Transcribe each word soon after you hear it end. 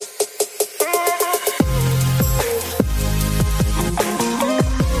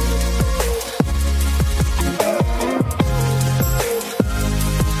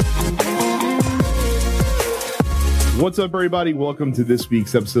What's up, everybody? Welcome to this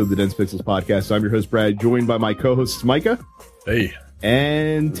week's episode of the Dense Pixels Podcast. I'm your host, Brad, joined by my co-hosts, Micah. Hey.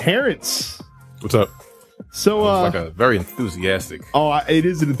 And Terrence. What's up? So, like a very enthusiastic. It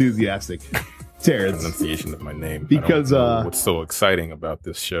is an enthusiastic Terrence pronunciation of my name. Because, what's so exciting about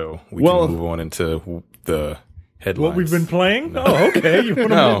this show? We can move on into the headlines. What we've been playing? No. Oh, okay. You want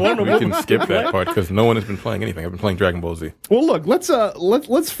to move on? We can skip that part because no one has been playing anything. I've been playing Dragon Ball Z. Well, look,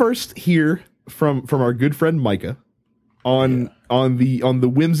 let's first hear from our good friend Micah on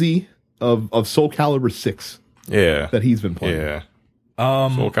the whimsy of Soul Calibur 6. Yeah, that he's been playing. Yeah.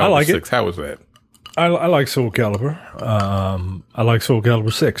 Soul Calibur I like 6. It. How was that? I like Soul Calibur. I like Soul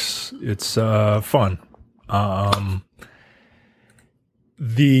Calibur 6. It's fun.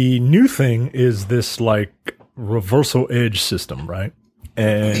 The new thing is this like reversal edge system, right?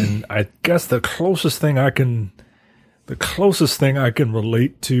 And I guess the closest thing I can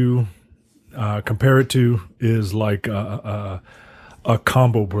relate to, compare it to, is like a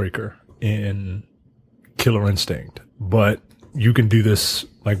combo breaker in Killer Instinct, but you can do this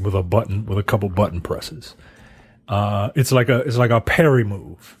like with a couple button presses. It's like a parry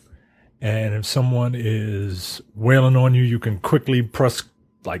move, and if someone is wailing on you, you can quickly press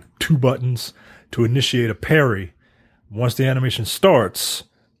like 2 buttons to initiate a parry. Once the animation starts,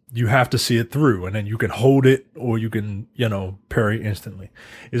 you have to see it through, and then you can hold it or you can, parry instantly.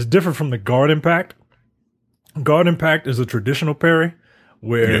 It's different from the guard impact. Guard impact is a traditional parry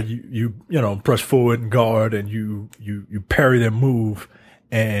where you press forward and guard and you parry their move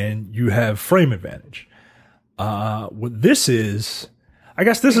and you have frame advantage. What this is, I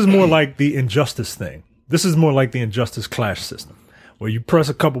guess this is more like the Injustice thing. This is more like the Injustice Clash system where you press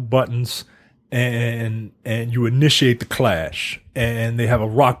a couple buttons and you initiate the clash, and they have a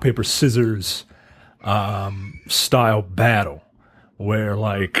rock, paper, scissors style battle where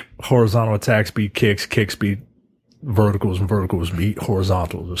like horizontal attacks beat kicks, kicks beat verticals, and verticals beat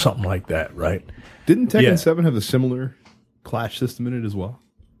horizontals, or something like that, right? Didn't Tekken 7 have a similar clash system in it as well?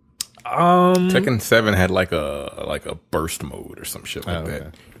 Tekken 7 had like a burst mode or some shit like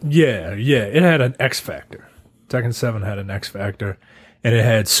that. Yeah, it had an X Factor. Tekken 7 had an X Factor, and it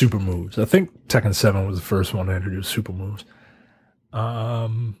had super moves. I think Tekken 7 was the first one to introduce super moves. Yeah,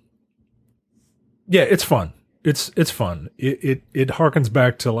 it's fun. It's fun. It harkens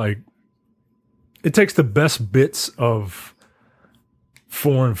back to like, it takes the best bits of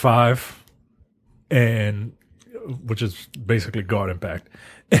 4 and 5, and which is basically guard impact,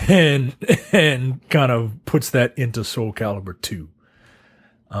 and kind of puts that into Soul Calibur 2.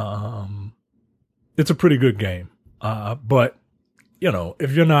 It's a pretty good game. But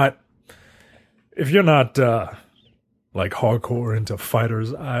if you're not like hardcore into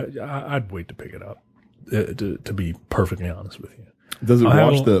fighters, I'd wait to pick it up. To be perfectly honest with you. Does it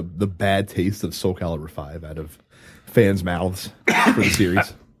wash the bad taste of Soul Calibur 5 out of fans' mouths for the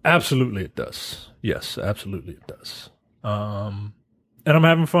series? Absolutely it does. Yes, absolutely it does. And I'm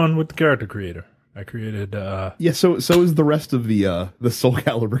having fun with the character creator. I created... so is the rest of the Soul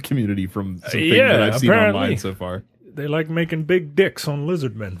Calibur community from some things that I've seen online so far. They like making big dicks on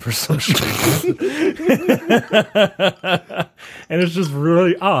lizard men for some shit. And it's just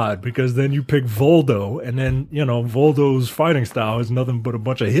really odd because then you pick Voldo, and then, Voldo's fighting style is nothing but a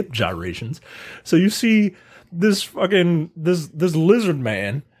bunch of hip gyrations. So you see this this lizard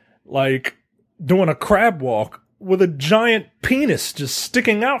man like doing a crab walk with a giant penis just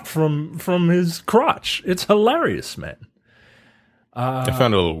sticking out from his crotch. It's hilarious, man. I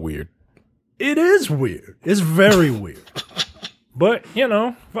found it a little weird. It is weird. It's very weird. But,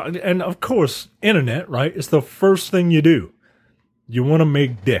 and of course, internet, right? It's the first thing you do. You want to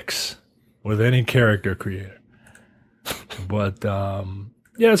make dicks with any character creator. But,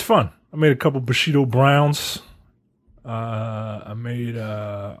 it's fun. I made a couple Bushido Browns. I made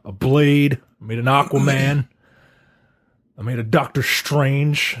a Blade. I made an Aquaman. I made a Doctor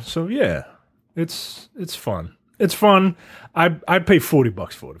Strange. So, yeah, it's fun. It's fun. I'd pay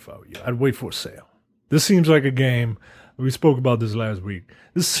 $40 for it if I were you. I'd wait for a sale. This seems like a game. We spoke about this last week.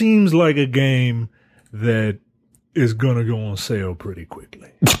 This seems like a game that is gonna go on sale pretty quickly.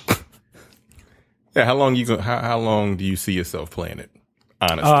 Yeah, how long do you see yourself playing it?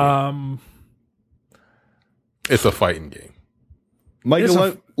 Honestly, it's a fighting game.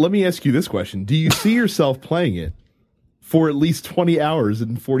 Michael, let me ask you this question: do you see yourself playing it for at least 20 hours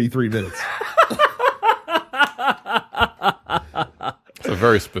and 43 minutes? It's a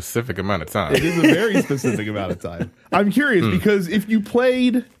very specific amount of time. It is a very specific amount of time. I'm curious because if you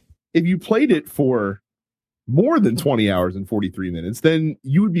played it for more than 20 hours and 43 minutes, then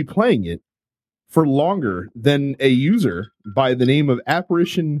you would be playing it for longer than a user by the name of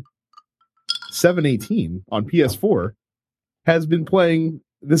Apparition 718 on PS4 has been playing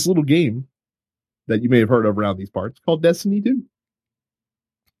this little game that you may have heard of around these parts called Destiny 2.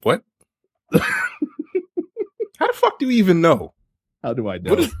 What? How the fuck do you even know? How do I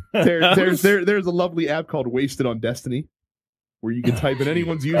know? There's a lovely app called Wasted on Destiny where you can type in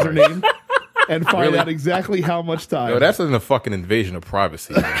anyone's username and find out exactly how much time. Yo, that's a fucking invasion of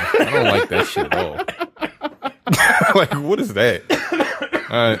privacy. Man. I don't like that shit at all. Like, what is that?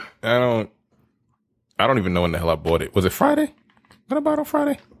 I don't even know when the hell I bought it. Was it Friday? What about on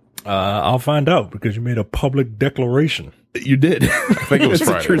Friday? I'll find out because you made a public declaration. You did. I think it was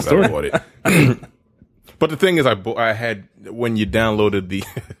Friday. True story. I bought it. But the thing is, I had when you downloaded the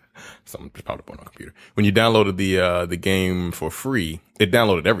something just popped up on my computer. When you downloaded the game for free, it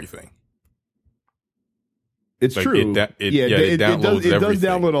downloaded everything. It's like true. It downloads it does everything.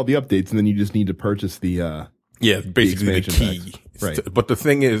 download all the updates, and then you just need to purchase the basically the key. Packs. Right. But the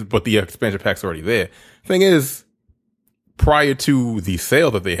thing is, the expansion pack's already there. Thing is, prior to the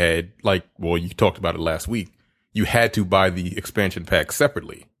sale that they had, you talked about it last week, you had to buy the expansion pack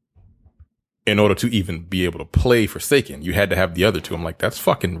separately in order to even be able to play Forsaken. You had to have the other two. I'm like, that's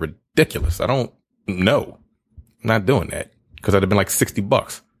fucking ridiculous. I don't know. I'm not doing that because that'd have been like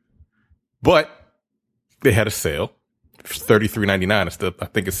 $60. But they had a sale, $33.99. I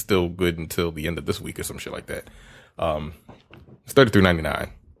think it's still good until the end of this week or some shit like that. It's $33.99.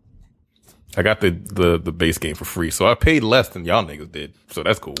 I got the base game for free, so I paid less than y'all niggas did. So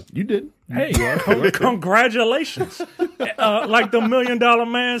that's cool. You did. Hey, congratulations! Like the $1 Million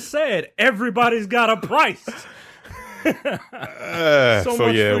Man said, everybody's got a price. It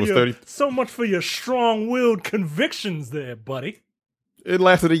was 30. So much for your strong-willed convictions, there, buddy. It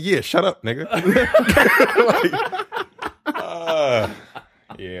lasted a year. Shut up, nigga.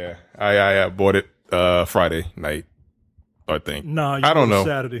 Yeah, I bought it Friday night. I think. Nah, I don't know.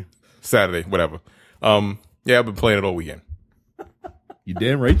 Saturday, whatever. Yeah, I've been playing it all weekend. You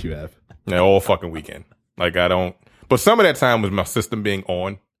damn right you have. Yeah, all fucking weekend. Like I don't. But some of that time was my system being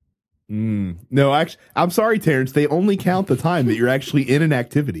on. No, actually, I'm sorry, Terrence. They only count the time that you're actually in an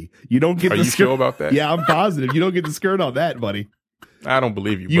activity. You don't get. Are you sure about that? Yeah, I'm positive. You don't get the skirt on that, buddy. I don't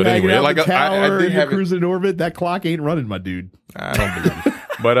believe you. You but hanging anyway, out like the tower, I did you're have cruising in orbit. That clock ain't running, my dude. I don't believe you.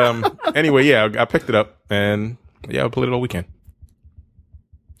 But anyway, yeah, I picked it up and yeah, I played it all weekend.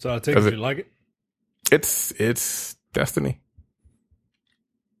 So I take it you like it. It's Destiny.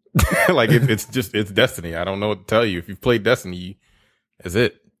 Like it's Destiny. I don't know what to tell you. If you've played Destiny, is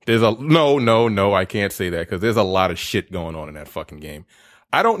it? There's a no. I can't say that because there's a lot of shit going on in that fucking game.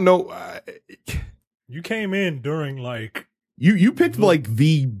 I don't know. You came in during like you picked like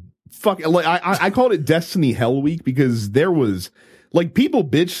the fuck. Like I called it Destiny Hell Week because there was like people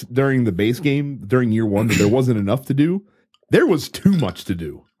bitched during the base game during year one that there wasn't enough to do. There was too much to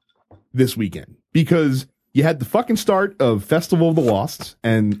do this weekend because you had the fucking start of Festival of the Lost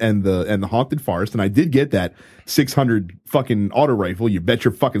and the Haunted Forest, and I did get that 600 fucking auto rifle. You bet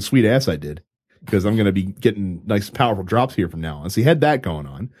your fucking sweet ass I did, because I'm gonna be getting nice powerful drops here from now on. So you had that going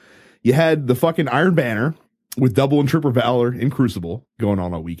on. You had the fucking Iron Banner with double and triple valor in Crucible going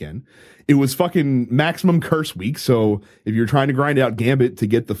on all weekend. It was fucking maximum curse week. So if you're trying to grind out Gambit to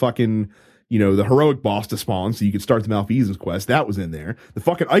get the fucking, the heroic boss to spawn so you could start the Malfeasance quest, that was in there. The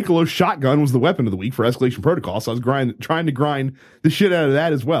fucking Ikelos shotgun was the weapon of the week for Escalation Protocol. So I was trying to grind the shit out of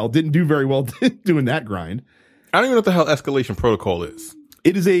that as well. Didn't do very well doing that grind. I don't even know what the hell Escalation Protocol is.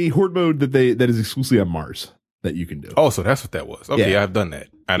 It is a horde mode that is exclusively on Mars that you can do. Oh, so that's what that was. Okay, Yeah. I've done that.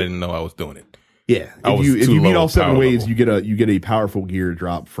 I didn't know I was doing it. Yeah, I was if too you beat low all 7 power ways, level. you get a powerful gear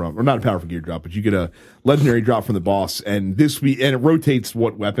drop from, or not a powerful gear drop, but you get a legendary drop from the boss. And this week, and it rotates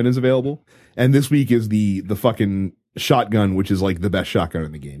what weapon is available. And this week is the fucking shotgun, which is like the best shotgun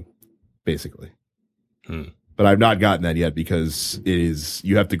in the game, basically. But I've not gotten that yet because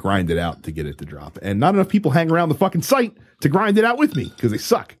you have to grind it out to get it to drop, and not enough people hang around the fucking site to grind it out with me because they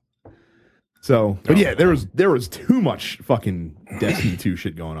suck. So, but yeah, there was too much fucking Destiny 2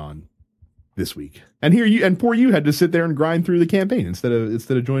 shit going on this week, and poor you had to sit there and grind through the campaign instead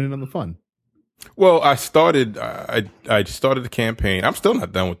of joining on the fun. Well, I started the campaign. I'm still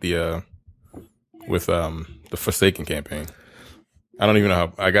not done with the Forsaken campaign. I don't even know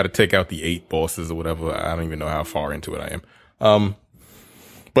how. I got to take out the 8 bosses or whatever. I don't even know how far into it I am.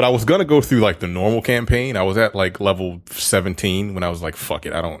 But I was gonna go through like the normal campaign. I was at like level 17 when I was like, "Fuck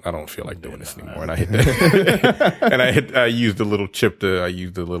it, I don't feel like doing this anymore." And I hit that, and I used the little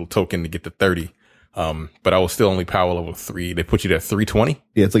token to get to 30. But I was still only power level 3. They put you at 320.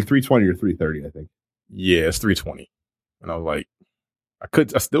 Yeah, it's like 320 or 330, I think. Yeah, it's 320. And I was like,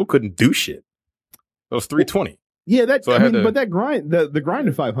 I still couldn't do shit. It was 320. Yeah, So but that grind, the grind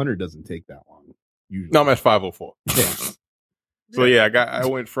to 500 doesn't take that long. Usually. No, I'm at 504. Yeah. So yeah, I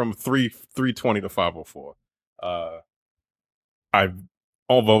went from 320 to 504. I've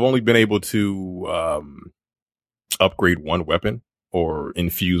only been able to upgrade one weapon or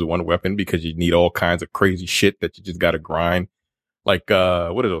infuse one weapon because you need all kinds of crazy shit that you just got to grind. Like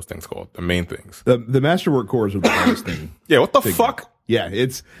what are those things called? The main things. The masterwork cores are the hardest thing. Yeah, what the fuck? Yeah,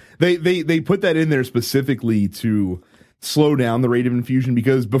 it's they put that in there specifically to slow down the rate of infusion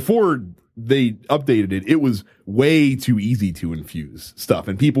because before they updated it, it was way too easy to infuse stuff,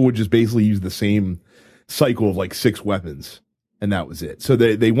 and people would just basically use the same cycle of like 6 weapons, and that was it. So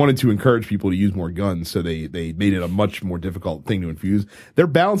they wanted to encourage people to use more guns, so they made it a much more difficult thing to infuse. They're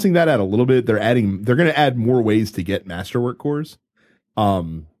balancing that out a little bit. They're going to add more ways to get masterwork cores.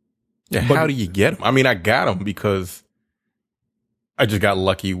 Yeah, how do you get them? I mean, I got them because I just got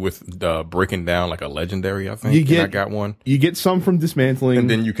lucky with breaking down like a legendary, I think. I got one. You get some from dismantling. And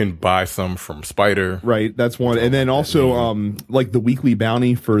then you can buy some from Spider. Right, that's one. And then also, like the weekly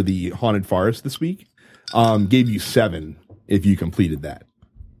bounty for the Haunted Forest this week, gave you 7 if you completed that,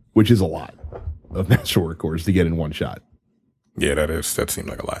 which is a lot of masterwork cores to get in one shot. Yeah, that seemed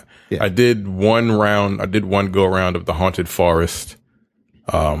like a lot. Yeah. I did one go around of the Haunted Forest.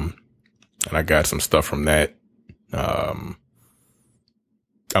 And I got some stuff from that. I'm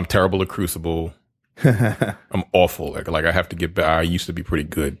terrible at Crucible. I'm awful. Like I have to get back. I used to be pretty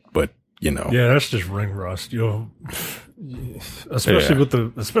good, but you know. Yeah, that's just ring rust.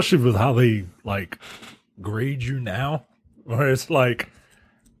 Especially with how they like grade you now, where it's like,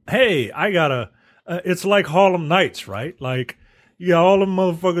 hey, I gotta. It's like Harlem Nights, right? Like you got all them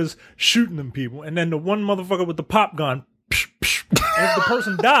motherfuckers shooting them people, and then the one motherfucker with the pop gun. And if the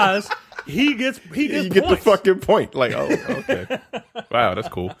person dies, he gets you points. Get the fucking point. Like, oh, okay, wow, that's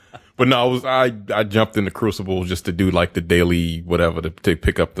cool. But no, I jumped into Crucible just to do like the daily whatever to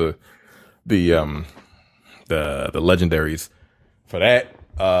pick up the legendaries. For that,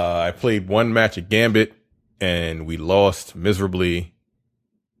 I played one match at Gambit and we lost miserably.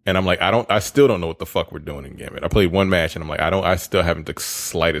 And I'm like, I still don't know what the fuck we're doing in Gambit. I played one match and I'm like, I still haven't the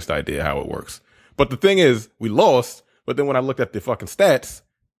slightest idea how it works. But the thing is, we lost. But then when I looked at the fucking stats,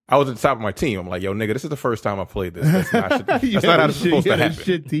 I was at the top of my team. I'm like, yo, nigga, this is the first time I played this. That's not how it's supposed to happen.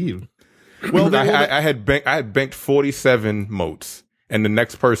 Shit team. Well, I had banked 47 motes, and the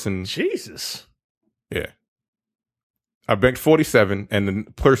next person, Jesus, yeah, I banked 47, and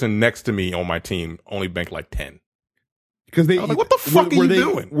the person next to me on my team only banked like 10. Because I was like, what the fuck are you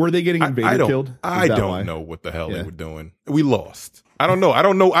doing? Were they getting Invader killed? I don't know what the hell they were doing. We lost. I don't know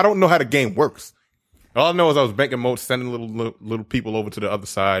how the game works. All I know is I was banking motes, sending little people over to the other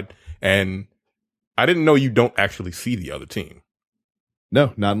side, and I didn't know you don't actually see the other team.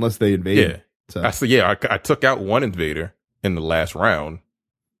 No, not unless they invade. Yeah. So. I took out one invader in the last round.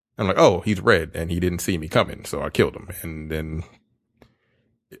 I'm like, oh, he's red, and he didn't see me coming, so I killed him. And then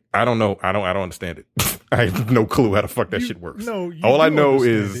I don't know. I don't understand it. I have no clue how the fuck that shit works. No, all I know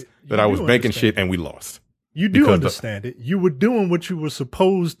is that I was banking shit and we lost. You do understand it. You were doing what you were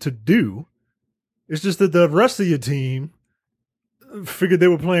supposed to do. It's just that the rest of your team figured they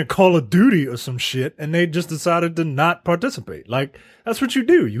were playing Call of Duty or some shit, and they just decided to not participate. Like, that's what you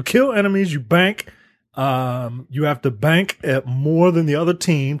do. You kill enemies, you bank. You have to bank at more than the other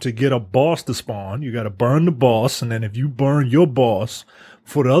team to get a boss to spawn. You got to burn the boss, and then if you burn your boss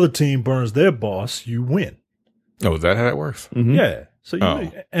before the other team burns their boss, you win. Oh, is that how that works? Mm-hmm. Yeah. So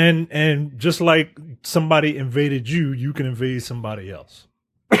and just like somebody invaded you, you can invade somebody else.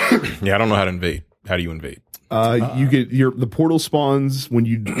 Yeah, I don't know how to invade. How do you invade? You get the portal spawns when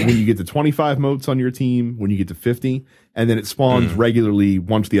you get to 25 motes on your team, when you get to 50, and then it spawns regularly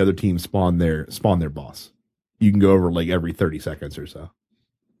once the other team spawn their boss. You can go over like every 30 seconds or so.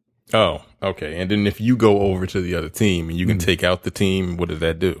 Oh, okay. And then if you go over to the other team and you can take out the team, what does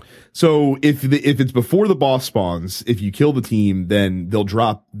that do? So if it's before the boss spawns, if you kill the team, then they'll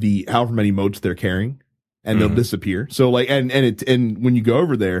drop the however many motes they're carrying. And they'll disappear. So like, and when you go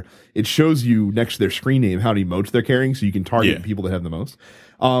over there, it shows you next to their screen name how many motes they're carrying, so you can target the people that have the most.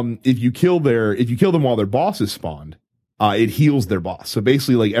 If you kill them while their boss is spawned, it heals their boss. So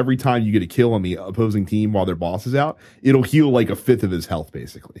basically, like every time you get a kill on the opposing team while their boss is out, it'll heal like 1/5 of his health,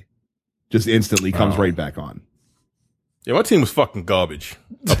 basically. Just instantly comes right back on. Yeah, my team was fucking garbage.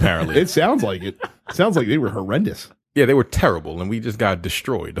 Apparently, it sounds like it. Sounds like they were horrendous. Yeah, they were terrible, and we just got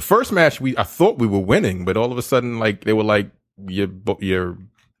destroyed. The first match, I thought we were winning, but all of a sudden, like they were like your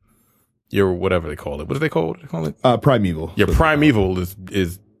whatever they call it. What do they call it? Primeval. Your Primeval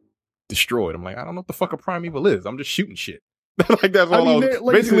is destroyed. I'm like, I don't know what the fuck a Primeval is. I'm just shooting shit. Like that's all I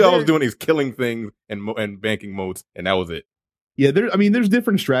was. Basically, all I was doing is killing things and banking modes, and that was it. Yeah, there's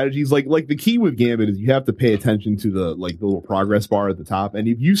different strategies. Like the key with Gambit is you have to pay attention to the little progress bar at the top. And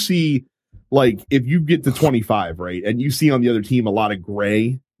if you see, if you get to 25, right, and you see on the other team a lot of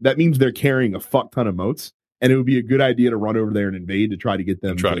gray, that means they're carrying a fuck ton of motes. And it would be a good idea to run over there and invade to try to get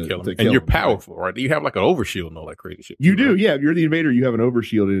them to kill them. And you're powerful, right? You have like an overshield and all that crazy shit. You do, right? Yeah. If you're the invader, you have an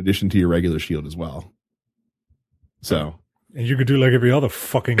overshield in addition to your regular shield as well. So. And you could do like every other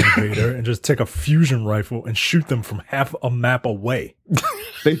fucking invader and just take a fusion rifle and shoot them from half a map away.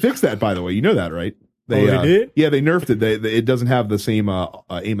 They fixed that, by the way. You know that, right? They did? Yeah, they nerfed it. It doesn't have the same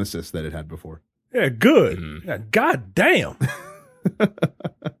aim assist that it had before. Yeah, good. Mm-hmm. Yeah, God damn.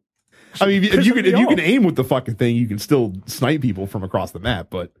 I mean, if you can aim with the fucking thing, you can still snipe people from across the map,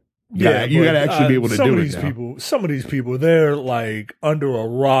 but you gotta actually be able to do it. Some of these people, they're like under a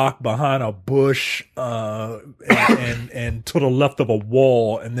rock, behind a bush, and to the left of a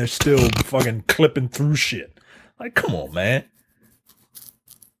wall, and they're still fucking clipping through shit. Like, come on, man.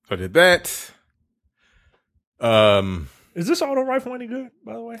 So I did that. Is this auto rifle any good,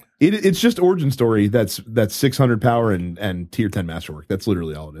 by the way? It's just Origin Story. That's 600 power and tier 10 masterwork. That's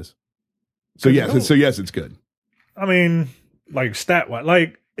literally all it is. So yes, it's good. I mean, like stat wise,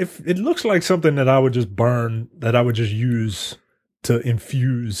 like if it looks like something that I would just burn, that I would just use to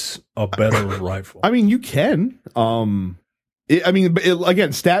infuse a better rifle. I mean, you can.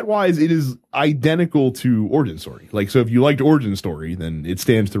 Again, stat wise, it is identical to Origin Story. Like, so if you liked Origin Story, then it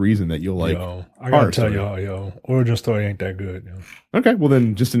stands to reason that you'll like. I gotta tell y'all, Origin Story ain't that good. Okay, well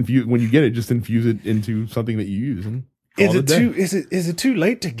then, just infuse when you get it. Just infuse it into something that you use. And is it too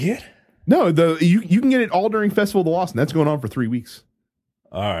late to get? No, you can get it all during Festival of the Lost, and that's going on for 3 weeks.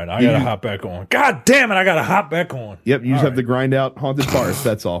 All right, I gotta hop back on. God damn it, I gotta hop back on. Yep, you just have to grind out Haunted Forest.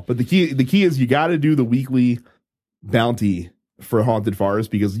 That's all. But the key is you got to do the weekly bounty for Haunted Forest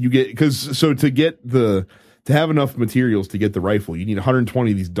because to have enough materials to get the rifle, you need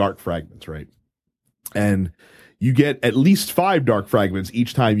 120 of these dark fragments, right? And you get at least 5 dark fragments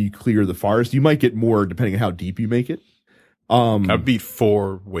each time you clear the forest. You might get more depending on how deep you make it. I beat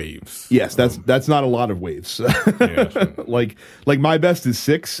 4 waves. Yes, that's not a lot of waves. Yeah, like my best is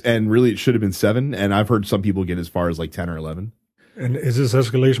 6, and really it should have been 7. And I've heard some people get as far as like 10 or 11. And is this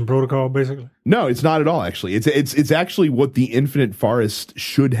escalation protocol basically? No, it's not at all. Actually, it's actually what the Infinite Forest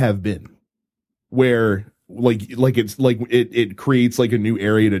should have been, where it creates like a new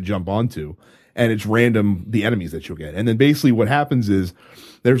area to jump onto, and it's random the enemies that you'll get. And then basically what happens is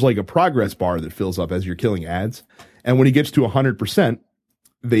there's like a progress bar that fills up as you're killing ads. And when it gets to 100%,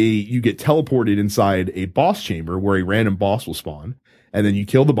 you get teleported inside a boss chamber where a random boss will spawn. And then you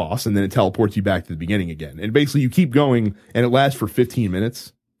kill the boss, and then it teleports you back to the beginning again. And basically you keep going, and it lasts for 15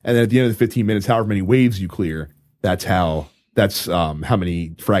 minutes. And then at the end of the 15 minutes, however many waves you clear, that's how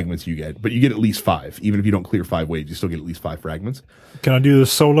many fragments you get. But you get at least 5. Even if you don't clear 5 waves, you still get at least 5 fragments. Can I do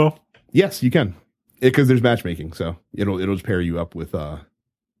this solo? Yes, you can. Because there's matchmaking, so it'll just pair you up with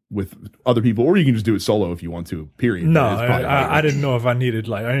other people, or you can just do it solo if you want to, period. No, I didn't know if I needed,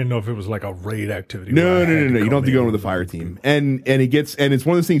 I didn't know if it was like a raid activity. No. You don't have to go into the fire team. And it's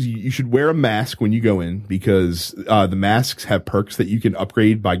one of those things you should wear a mask when you go in, because the masks have perks that you can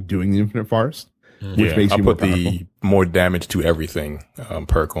upgrade by doing the Infinite Forest, which makes you more powerful. I put the more damage to everything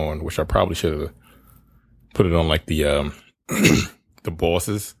perk on, which I probably should have put it on like the the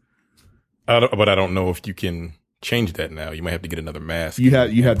bosses. But I don't know if you can change that now. You might have to get another mask. You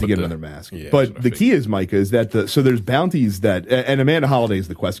have to get another mask. Yeah, but the key is, Micah, is that so there's bounties and Amanda Holiday is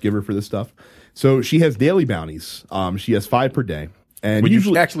the quest giver for this stuff. So she has daily bounties. She has 5 per day. And but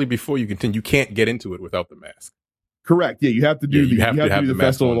usually, actually, before you continue, you can't get into it without the mask. Correct. Yeah, you have to do the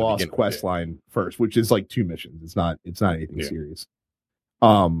Festival of the Lost quest line first, which is like 2 missions. It's not anything serious.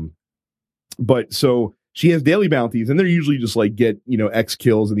 But so she has daily bounties, and they're usually just like get, X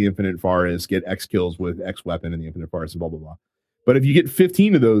kills in the Infinite Forest, get X kills with X weapon in the Infinite Forest, and blah, blah, blah. But if you get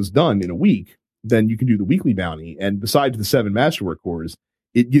 15 of those done in a week, then you can do the weekly bounty. And besides the 7 masterwork cores,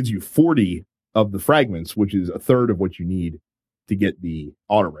 it gives you 40 of the fragments, which is a third of what you need to get the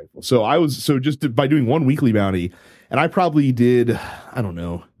auto rifle. So by doing 1 weekly bounty, and I probably did, I don't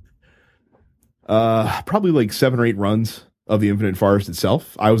know, probably like 7 or 8 runs of the Infinite Forest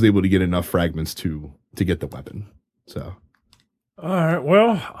itself, I was able to get enough fragments to get the weapon. So, all right.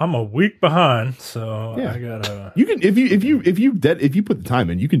 Well, I'm a week behind, so yeah. I gotta. You can if you put the time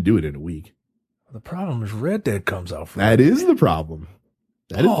in, you can do it in a week. The problem is Red Dead comes out Friday. That is the problem.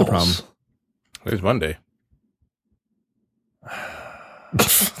 That is the problem. There's Monday.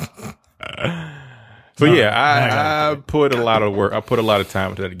 So I put a lot of work. I put a lot of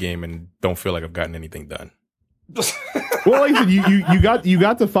time into that game, and don't feel like I've gotten anything done. Well, like I said, you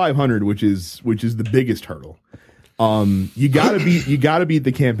got to 500, which is the biggest hurdle. You gotta beat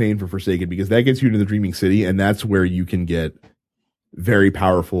the campaign for Forsaken because that gets you into the Dreaming City, and that's where you can get very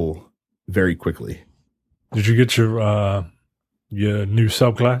powerful very quickly. Did you get your new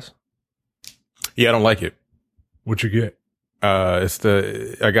subclass? Yeah, I don't like it. What you get? I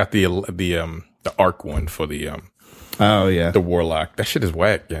got the arc one for the Oh yeah, the warlock. That shit is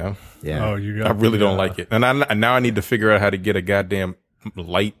whack, yeah. yeah. Oh, you got. I really don't like it, and now I need to figure out how to get a goddamn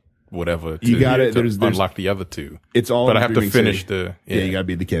light whatever. You got it. to There's unlock the other two. It's all. But in I have to Dreaming finish City. the. Yeah, you gotta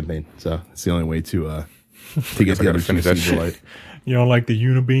beat the campaign. So it's the only way to get the I other gotta two finish that Seeds of shit. Light. You don't like the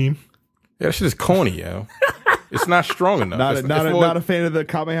unibeam? Yeah, that shit is corny, yo. It's not strong enough. Not a fan of the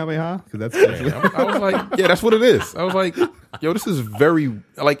Kamehameha because that's actually I was like, yeah, that's what it is. I was like, yo, this is very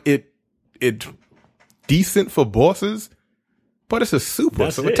like it decent for bosses, but it's a super,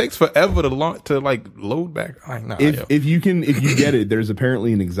 That's so it it. takes forever to like load back. Like, nah, yo. if you get it, there's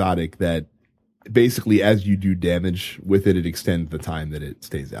apparently an exotic that basically as you do damage with it, it extends the time that it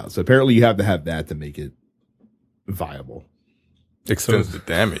stays out. So apparently you have to have that to make it viable. Extends the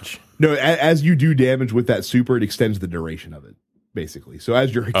damage. No, as you do damage with that super, it extends the duration of it, basically. So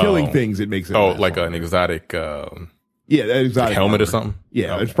as you're killing things, it makes it. Oh, last like longer. an exotic Yeah, that exotic helmet or armor. something.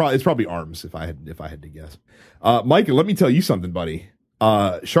 Yeah, Okay. it's probably arms if I had to guess. Micah, let me tell you something, buddy.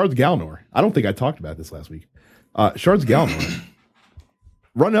 Shards Galnor. I don't think I talked about this last week. Shards Galnor.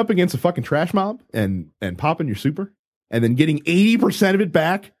 Run up against a fucking trash mob and popping your super, and then getting 80% of it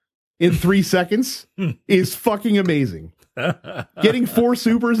back in 3 seconds is fucking amazing. Getting 4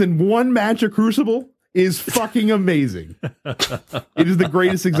 supers in one match of Crucible is fucking amazing. It is the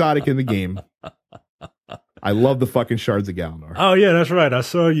greatest exotic in the game. I love the fucking Shards of Galnor. Oh yeah, that's right. I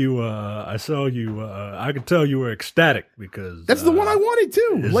saw you. I could tell you were ecstatic because That's the one I wanted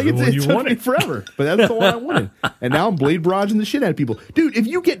too. It's Like the one it you took me wanted. forever, but that's the one I wanted. And now I'm blade barraging the shit out of people, dude. If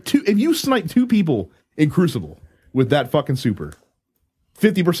you snipe 2 people in Crucible with that fucking super,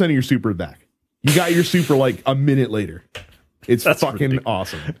 50% of your super back. You got your super like a minute later. It's That's fucking ridiculous.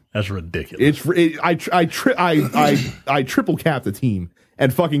 awesome. That's ridiculous. I triple capped the team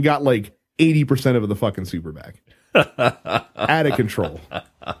and fucking got like 80% of the fucking super back. Out of control.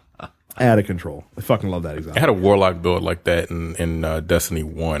 Out of control. I fucking love that I example. had a warlock build like that in Destiny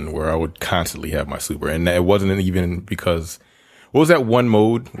 1 where I would constantly have my super. And it wasn't even because, what was that one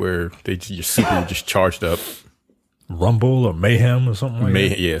mode where your super just charged up? Rumble or Mayhem or something like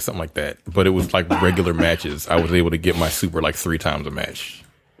that. Yeah, something like that. But it was like regular matches. I was able to get my super like 3 times a match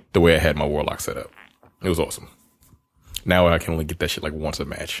the way I had my warlock set up. It was awesome. Now I can only get that shit like once a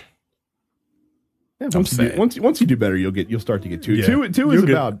match. Yeah, I'm once sad. you do better, you'll start to get 2. Yeah. 2 is You'll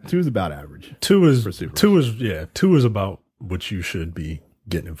get- about average. Two is For supers. two is about what you should be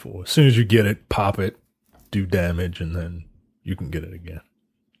getting it for. As soon as you get it, pop it, do damage, and then you can get it again.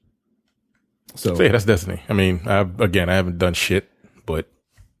 So So yeah, that's Destiny. I mean, I haven't done shit, but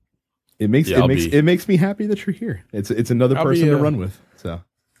it makes Yeah, it makes me happy that you're here. It's another I'll person be, to run with. So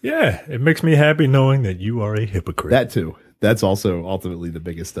Yeah, it makes me happy knowing that you are a hypocrite. that too. That's also ultimately the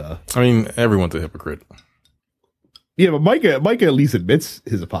biggest. I mean, everyone's a hypocrite. Yeah, but Micah at least admits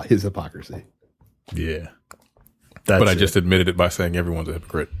his hypocrisy. yeah, But I it. just admitted it by saying everyone's a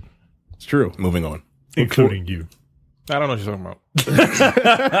hypocrite. It's true. Moving on. including you. I don't know what you're talking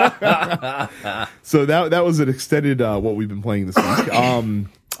about. So that was an extended what we've been playing this week.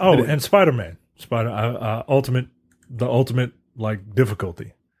 Oh, and Spider-Man, the ultimate like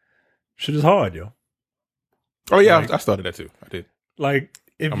difficulty. Shit is hard, yo. Oh yeah, I started that too. I did. Like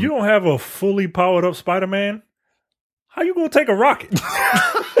if you don't have a fully powered up Spider-Man, how you gonna take a rocket?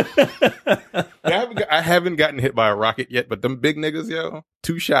 I haven't gotten hit by a rocket yet, but them big niggas, yo,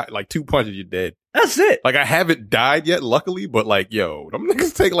 2 punches, you're dead. That's it. Like I haven't died yet, luckily, but like, yo, them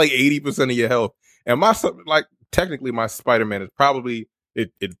niggas take like 80% of your health. And technically my Spider-Man is probably,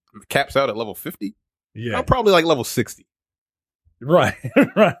 it caps out at level 50. Yeah, I'm probably like level 60. right,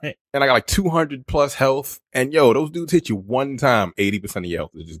 right. And I got like 200 plus health. And yo, those dudes hit you one time, 80% of your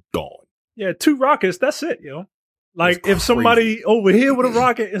health is just gone. Yeah, 2 rockets. That's it, yo. Like That's if somebody over here with a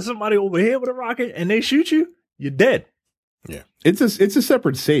rocket and somebody over here with a rocket and they shoot you, you're dead. it's a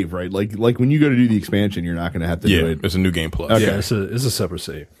separate save, right? Like when you go to do the expansion, you're not going to have to do Yeah, it. it's a new game plus. Okay. Yeah, it's a separate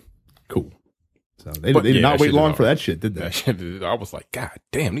save. Cool. So they But did yeah, not that wait shit is long hard. for that shit, did they? That shit, I was like, God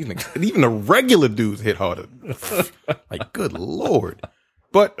damn, these niggas, even the regular dudes hit harder. Like, good Lord.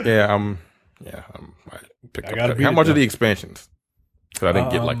 But yeah, I picked I up. gotta beat How it, much though. are the expansions? Because I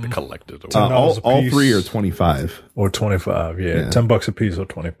didn't get like the collectors. Or $10 whatever. All a piece. 3 are 25. Or 25, yeah. Yeah. $10 a piece or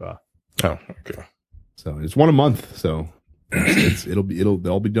 25. Oh, okay. So it's one a month. So they'll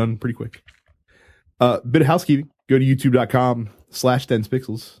all be done pretty quick. Bit of housekeeping. Go to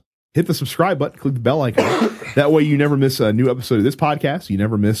youtube.com/denspixels. hit the subscribe button, click the bell icon. That way you never miss a new episode of this podcast. You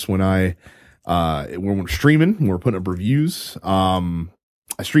never miss when when we're streaming, when we're putting up reviews.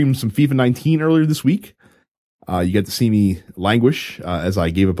 I streamed some FIFA 19 earlier this week. You get to see me languish as I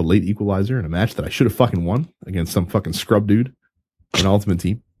gave up a late equalizer in a match that I should have fucking won against some fucking scrub dude in Ultimate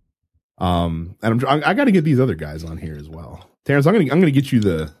Team. And I got to get these other guys on here as well. Terrence, I'm gonna get you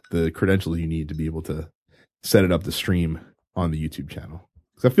the credentials you need to be able to set it up to stream on the YouTube channel,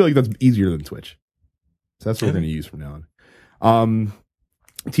 because I feel like that's easier than Twitch. So that's what we're going to use from now on.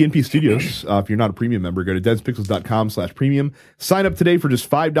 TNP Studios, if you're not a premium member, go to densepixels.com/premium. Sign up today for just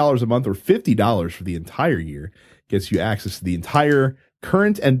 $5 a month or $50 for the entire year. Gets you access to the entire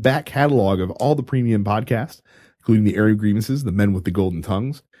current and back catalog of all the premium podcasts, including the Area Grievances, the Men with the Golden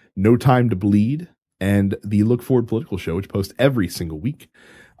Tongues, No Time to Bleed, and the Look Forward Political Show, which posts every single week.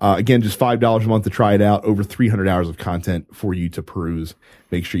 Again, just $5 a month to try it out. Over 300 hours of content for you to peruse.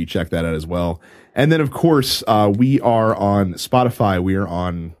 Make sure you check that out as well. And then, of course, we are on Spotify. We are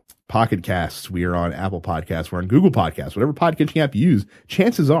on Pocket Casts. We are on Apple Podcasts. We're on Google Podcasts. Whatever podcasting app you use,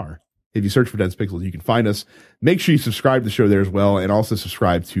 chances are, if you search for Dense Pixels, you can find us. Make sure you subscribe to the show there as well, and also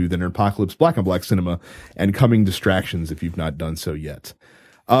subscribe to the Nerdpocalypse, Black on Black Cinema, and Coming Distractions if you've not done so yet.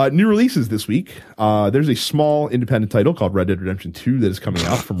 New releases this week. There's a small independent title called Red Dead Redemption 2 that is coming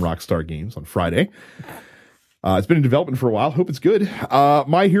out from Rockstar Games on Friday. It's been in development for a while. Hope it's good.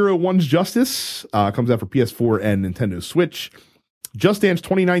 My Hero One's Justice comes out for PS4 and Nintendo Switch. Just Dance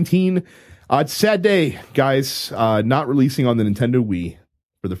 2019. It's a sad day, guys. Not releasing on the Nintendo Wii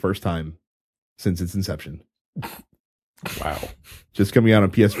for the first time since its inception. Wow. Just coming out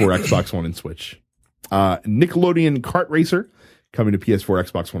on PS4, Xbox One, and Switch. Nickelodeon Kart Racer coming to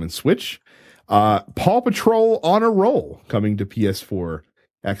PS4, Xbox One, and Switch. Paw Patrol on a Roll coming to PS4,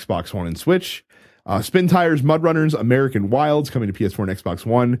 Xbox One, and Switch. Spin Tires, Mud Runners, American Wilds coming to PS4 and Xbox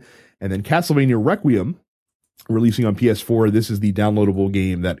One. And then Castlevania Requiem releasing on PS4. This is the downloadable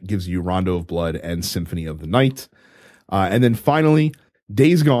game that gives you Rondo of Blood and Symphony of the Night. And then finally,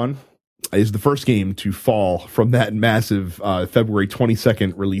 Days Gone is the first game to fall from that massive February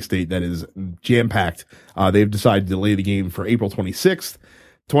 22nd release date that is jam-packed. They've decided to delay the game for April 26th,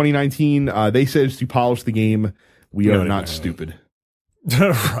 2019. They said it's to polish the game. We are not stupid.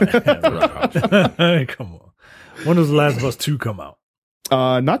 Right. Come on. When does The Last of Us 2 come out?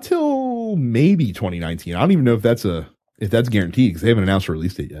 Not till maybe 2019. I don't even know if that's guaranteed, because they haven't announced a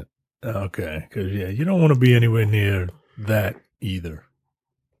release date yet. Okay, because you don't want to be anywhere near that either.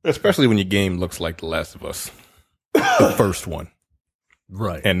 Especially when your game looks like The Last of Us, the first one,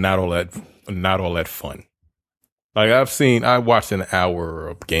 right? And not all that fun. Like I watched an hour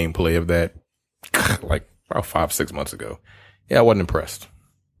of gameplay of that, like about 5-6 months ago. Yeah, I wasn't impressed.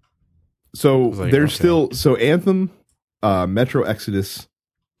 So there's still Anthem, Metro Exodus,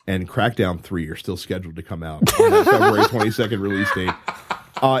 and Crackdown 3 are still scheduled to come out on that February 22nd release date.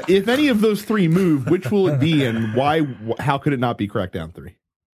 If any of those three move, which will it be, and why? How could it not be Crackdown 3?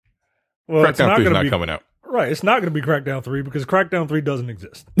 Well, Crackdown 3 is not coming out. Right, it's not going to be Crackdown 3 because Crackdown 3 doesn't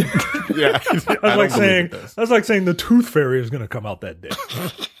exist. Yeah, that's like saying the Tooth Fairy is going to come out that day.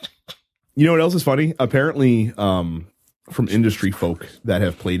 You know what else is funny? Apparently, from industry folk that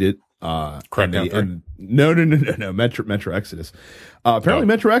have played it, Crackdown 3? No, Metro Exodus. Apparently,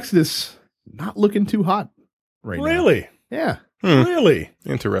 Metro Exodus not looking too hot right now. Really? Yeah. Really?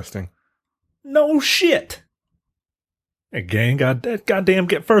 Interesting. No shit. That game got that goddamn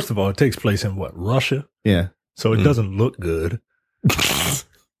get. First of all, it takes place in what, Russia? Yeah. So it doesn't look good. I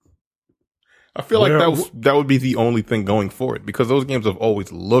feel like that would be the only thing going for it, because those games have always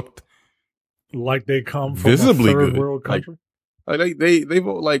looked like they come from visibly a third good. world country. Like they've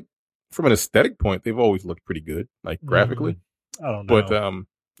like, from an aesthetic point, they've always looked pretty good, like graphically. I don't know. But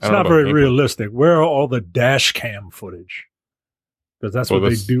it's not very realistic. Where are all the dash cam footage? Because that's what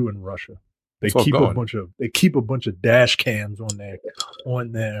they do in Russia. They keep a bunch of dash cams on their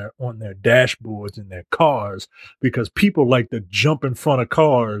dashboards in their cars, because people like to jump in front of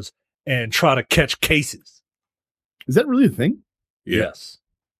cars and try to catch cases. Is that really a thing? Yes.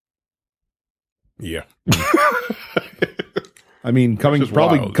 Yeah. I mean, coming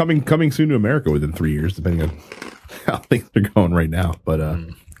soon to America within 3 years, depending on how things are going right now. But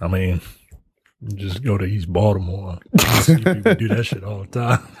I mean, just go to East Baltimore. See people do that shit all the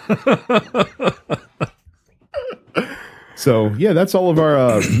time. So yeah, that's all of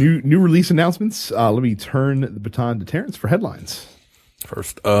our new release announcements. Let me turn the baton to Terrence for headlines.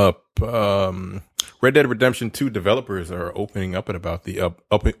 First up, Red Dead Redemption 2 developers are opening up about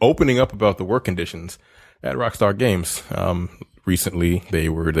the work conditions at Rockstar Games. Recently,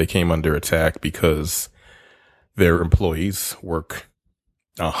 they came under attack because their employees work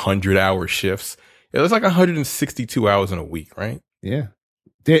 100-hour shifts. It was like 162 hours in a week, right? Yeah.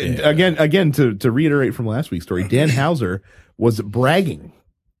 Again, to reiterate from last week's story, Dan Hauser was bragging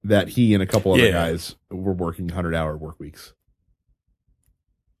that he and a couple other guys were working 100-hour work weeks.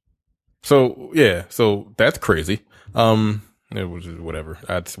 So that's crazy. It was just whatever.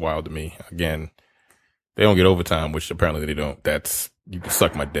 That's wild to me. Again, they don't get overtime, which apparently they don't. You can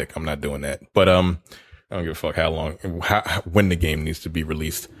suck my dick. I'm not doing that. But I don't give a fuck when the game needs to be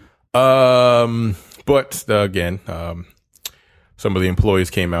released. But again, some of the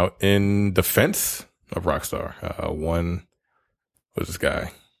employees came out in defense of Rockstar. One was this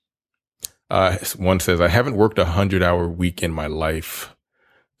guy. One says, "I haven't worked 100-hour week in my life."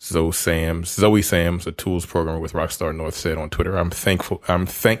 Zoe Sams, a tools programmer with Rockstar North, said on Twitter, I'm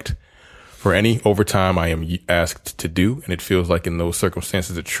thanked for any overtime I am asked to do, and it feels like in those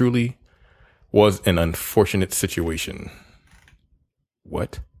circumstances it truly was an unfortunate situation.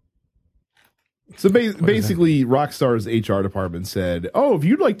 What? So basically, Rockstar's HR department said, "Oh, if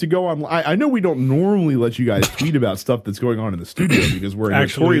you'd like to go on, I know we don't normally let you guys tweet about stuff that's going on in the studio because we're a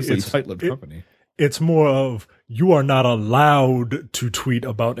notoriously tight-lipped company. It's more of you are not allowed to tweet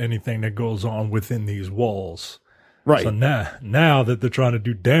about anything that goes on within these walls." Right. So now that they're trying to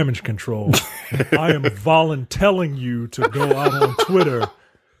do damage control, I am volunteering you to go out on Twitter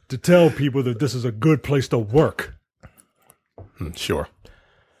to tell people that this is a good place to work. Sure.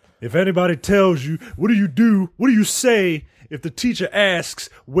 If anybody tells you, what do you do? What do you say if the teacher asks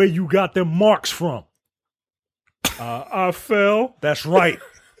where you got them marks from? I fell. That's right.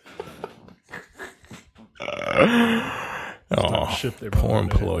 Poor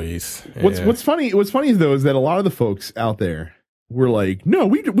employees. What's funny though is that a lot of the folks out there were like, "No,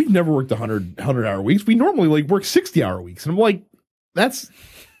 we've never worked 100-hour weeks. We normally work 60-hour weeks." And I'm like, that's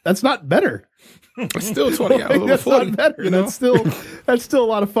not better. It's still 20 hours. That's 40, not better. You know? That's still a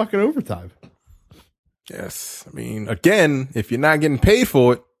lot of fucking overtime. Yes. I mean, again, if you're not getting paid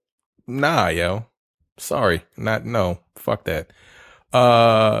for it, nah, yo. Sorry. No. Fuck that.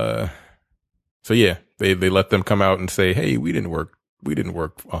 So yeah, they let them come out and say, "Hey, we didn't work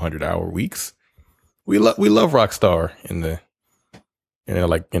 100-hour weeks. We love Rockstar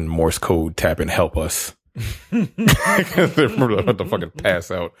in Morse code tapping help us." They're about to fucking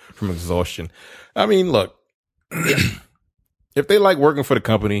pass out from exhaustion. I mean, look, if they like working for the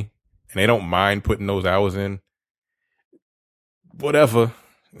company and they don't mind putting those hours in, whatever.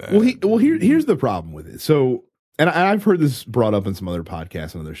 Here's the problem with it. So, and I've heard this brought up in some other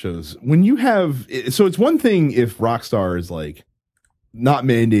podcasts and other shows. When you have, so it's one thing if Rockstar is not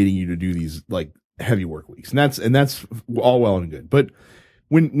mandating you to do these heavy work weeks, and that's all well and good. But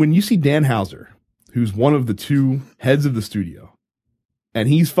when you see Dan Hauser, who's one of the two heads of the studio, and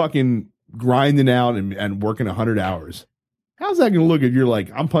he's fucking grinding out and working 100 hours, how's that going to look if you're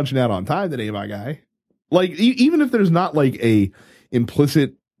like, "I'm punching out on time today, my guy"? Even if there's not a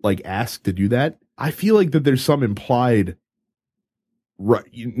implicit ask to do that, I feel like that there's some implied,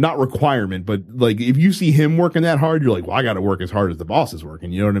 not requirement, but if you see him working that hard, you're like, "Well, I got to work as hard as the boss is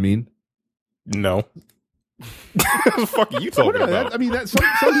working." You know what I mean? No. What the fuck are you talking about? I mean,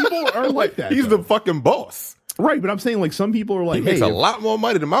 some people are like that. He's the fucking boss. Right, but I'm saying some people are like, he makes a lot more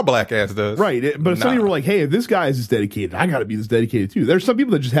money than my black ass does. Right, but some people are like, "Hey, if this guy is this dedicated, I got to be this dedicated too." There's some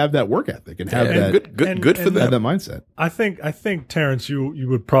people that just have that work ethic and have that good for them. Have that mindset. I think Terrence, you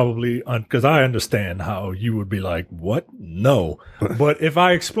would probably, because I understand how you would be like, "What? No." But if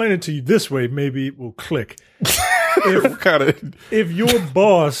I explain it to you this way, maybe it will click. If your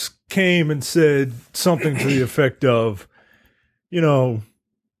boss came and said something to the effect of,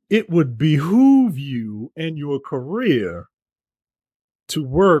 "It would behoove you and your career to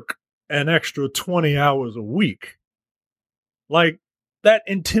work an extra 20 hours a week." That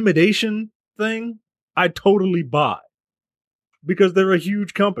intimidation thing, I totally buy. Because they're a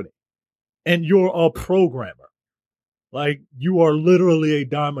huge company. And you're a programmer. You are literally a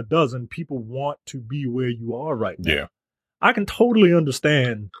dime a dozen. People want to be where you are right now. Yeah. I can totally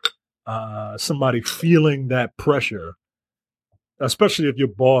understand somebody feeling that pressure. Especially if your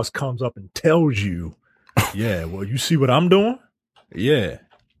boss comes up and tells you, "Yeah, well, you see what I'm doing? Yeah.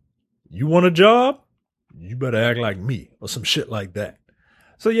 You want a job? You better act like me," or some shit like that.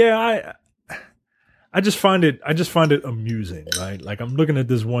 So yeah, I just find it amusing, right? I'm looking at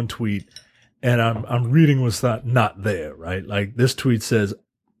this one tweet and I'm reading what's not there, right? This tweet says,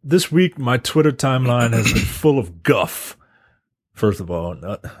 "This week my Twitter timeline has been full of guff." First of all,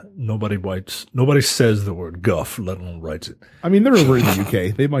 nobody says the word guff, let alone writes it. I mean, they're over in the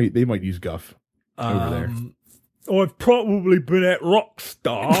UK. They might use guff over there. I've probably been at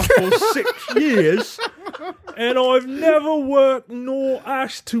Rockstar for 6 years, And I've never worked nor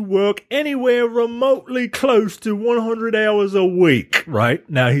asked to work anywhere remotely close to 100 hours a week. Right?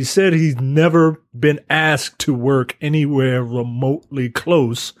 Now, he said he's never been asked to work anywhere remotely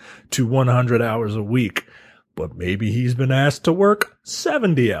close to 100 hours a week. But maybe he's been asked to work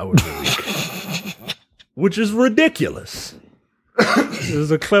 70 hours a week, which is ridiculous. It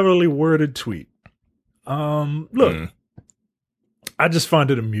is a cleverly worded tweet. Look, I just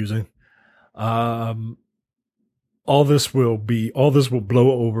find it amusing. All this will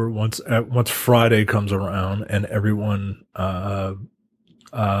blow over once Friday comes around and everyone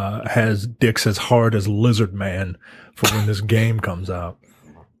has dicks as hard as Lizard Man for when this game comes out,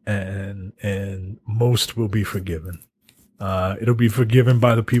 and most will be forgiven. It'll be forgiven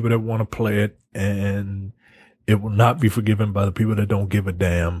by the people that want to play it, and it will not be forgiven by the people that don't give a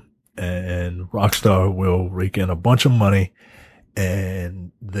damn. And Rockstar will rake in a bunch of money,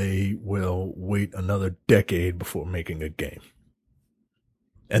 and they will wait another decade before making a game.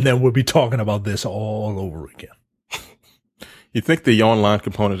 And then we'll be talking about this all over again. You think the online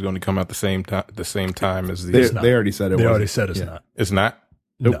component is going to come out the same time as the? They already said it. They already said it's not. It's not.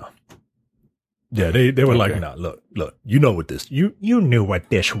 Nope. No. Yeah, they were like, nah, look, you know what this, you knew what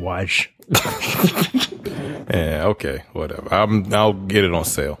this was. Yeah, okay, whatever. I'll get it on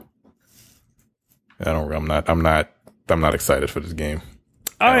sale. I'm not excited for this game.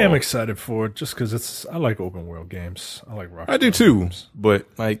 I am excited for it just because I like open world games. I like Rockstar. I do too, games. but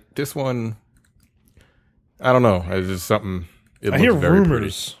like this one, I don't know. It's just something. I hear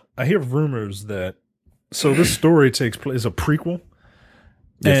rumors that this story takes place is a prequel,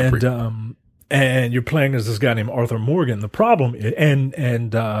 and you're playing as this guy named Arthur Morgan. The problem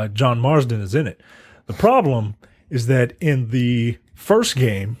and John Marsden is in it. The problem is that in the first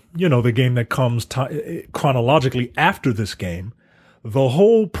game, the game that comes chronologically after this game, the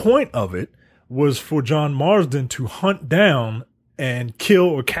whole point of it was for John Marsden to hunt down and kill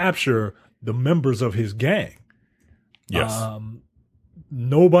or capture the members of his gang. Yes.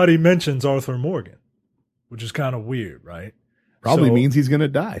 Nobody mentions Arthur Morgan, which is kind of weird, right? Probably means he's going to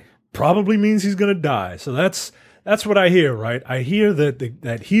die. Probably means he's going to die. So that's what I hear, right? I hear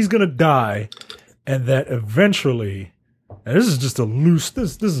that he's going to die, and that eventually, and this is just a loose.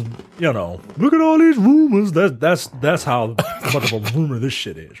 This is look at all these rumors. That's how much of a rumor this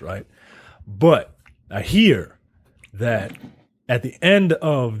shit is, right? But I hear that at the end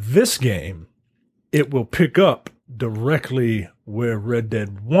of this game, it will pick up directly where Red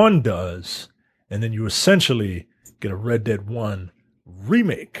Dead 1 does, and then you essentially get a Red Dead 1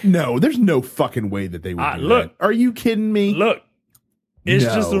 remake. No, there's no fucking way that they would do that. Are you kidding me? Look, it's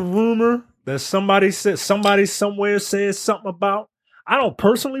just a rumor that somebody somewhere says something about. I don't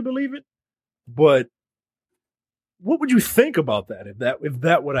personally believe it, but what would you think about that if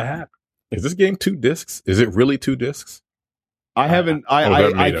that would have happened? Is this game 2 discs? Is it really 2 discs? I haven't.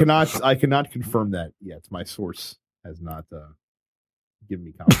 I cannot confirm that yet. My source has not given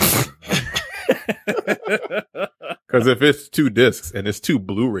me confirmation. Because if it's 2 discs and it's 2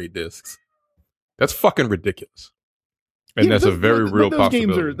 Blu-ray discs, that's fucking ridiculous. And that's a very real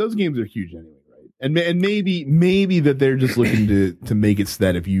possibility. Those games are huge anyway, right? And maybe that they're just looking to make it so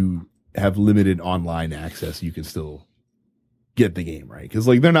that if you have limited online access, you can still get the game, right? Because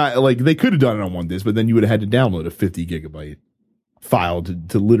they're not they could have done it on one disc, but then you would have had to download a 50 gigabyte file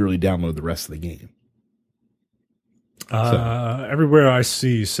to literally download the rest of the game. Everywhere I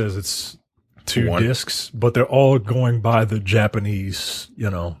see says it's 2 discs, but they're all going by the Japanese,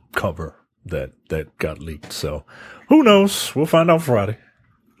 cover that got leaked. So who knows? We'll find out Friday.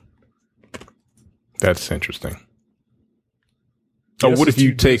 That's interesting. So what if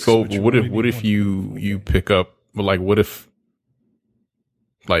you take over? What if you pick up? What if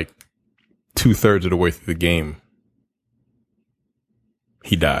 2/3 of the way through the game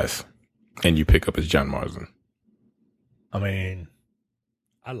he dies, and you pick up as John Marsden? I mean,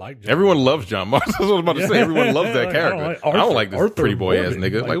 I like John everyone loves John Marsden. That's what I was about to say. Everyone loves that character. I don't like this pretty boy ass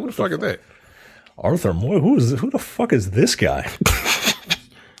nigga. Who the fuck is that? Arthur Moore. Who the fuck is this guy?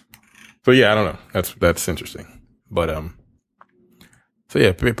 So yeah, I don't know. That's interesting. But so yeah,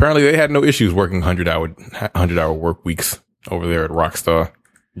 apparently they had no issues working 100-hour work weeks over there at Rockstar.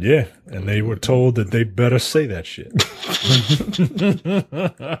 Yeah, and they were told that they better say that shit.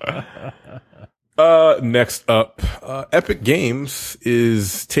 Next up, Epic Games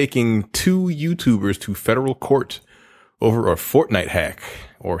is taking 2 YouTubers to federal court over a Fortnite hack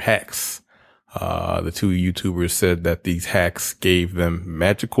or hacks. The 2 YouTubers said that these hacks gave them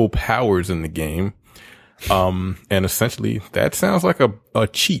magical powers in the game. And essentially that sounds like a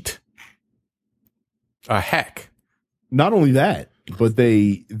cheat, a hack. Not only that, but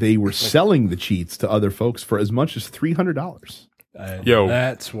they were selling the cheats to other folks for as much as $300. Yo,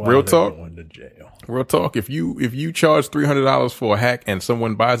 that's why real they're talk? going to jail. Real talk. If you charge $300 for a hack and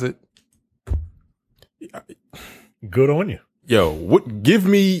someone buys it, Good on you. yo,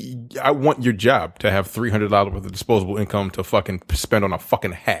 I want your job to have $300 worth of disposable income to fucking spend on a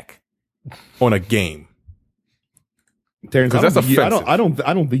fucking hack on a game. Terrence, Because that's offensive. I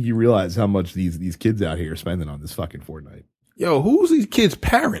don't think you realize how much these kids out here are spending on this fucking Fortnite. Yo, who's these kids'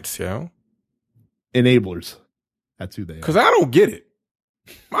 parents, yo? Enablers. That's who they are. Because I don't get it.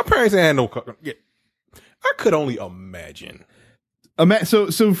 My parents ain't had no. Yeah, I could only imagine. So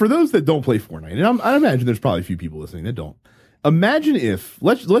for those that don't play Fortnite, and I imagine there's probably a few people listening that don't. Imagine if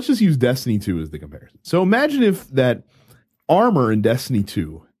let's just use Destiny 2 as the comparison. So imagine if that armor in Destiny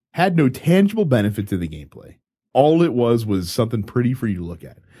 2 had no tangible benefit to the gameplay. All it was something pretty for you to look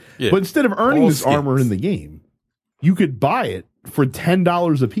at. Yeah. But instead of earning All this armor skins. in the game, you could buy it for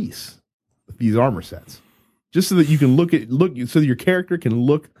 $10 a piece. These armor sets, just so that you can so that your character can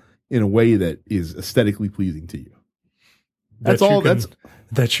look in a way that is aesthetically pleasing to you. That's all.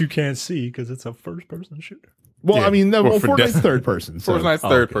 That you can't see because it's a first-person shooter. Well, Yeah. I mean, Well, for Fortnite's Destiny- third person. So, Fortnite's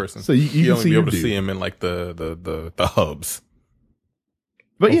third person, So you can only see be your able to dude. see him in like the hubs.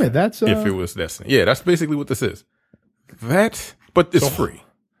 But yeah, that's If it was Destiny, yeah, that's basically what this is. But it's free.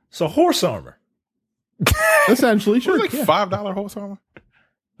 So horse armor. essentially It sure. was like $5 horse armor.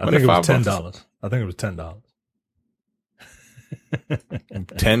 I Wasn't think it it was $5? $10. I think it was $10.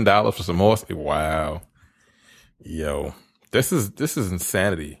 $10 for some horse. Wow, yo, this is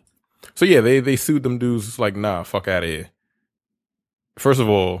insanity. So yeah, they sued them dudes. It's like, nah, fuck out of here. First of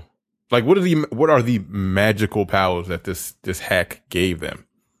all, like, what are the magical powers that this hack gave them?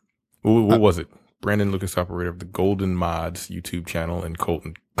 What was it? Brandon Lucas, operator of the Golden Mods YouTube channel, and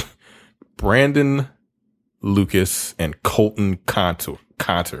Colton. Brandon Lucas and Colton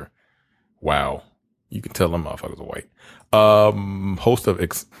Conter. Wow. You can tell them motherfuckers are white. Host of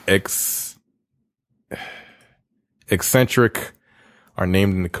Eccentric are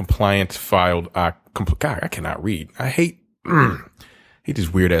named in the compliance filed. God, I cannot read. I hate these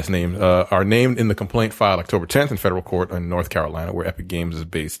weird ass names. Are named in the complaint filed October 10th in federal court in North Carolina, where Epic Games is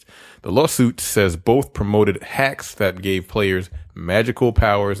based. The lawsuit says both promoted hacks that gave players magical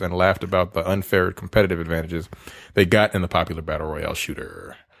powers and laughed about the unfair competitive advantages they got in the popular battle royale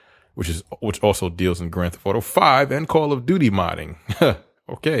shooter, which also deals in Grand Theft Auto 5 and Call of Duty modding.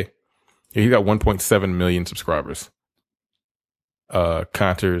 Okay, yeah, he got 1.7 million subscribers.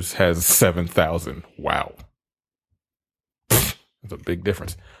 Conters has 7,000. Wow. That's a big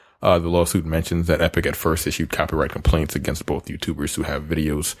difference. The lawsuit mentions that Epic at first issued copyright complaints against both YouTubers who have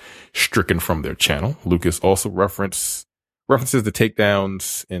videos stricken from their channel. Lucas also references the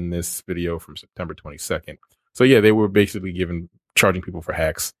takedowns in this video from September 22nd. So yeah, they were basically charging people for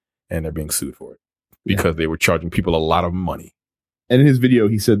hacks, and they're being sued for it because they were charging people a lot of money. And in his video,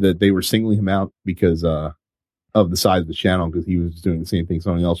 he said that they were singling him out because of the size of the channel, because he was doing the same thing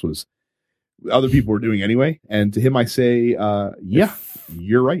other people were doing anyway. And to him, I say, yeah,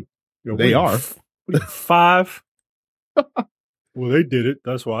 you're right. Yo, They are. 5. Well, they did it.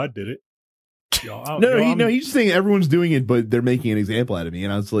 That's why I did it. He's just saying everyone's doing it, but they're making an example out of me.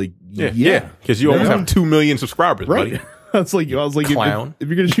 And I was like, Yeah. Because you almost have 2 million subscribers, right. buddy. I was like, Clown. if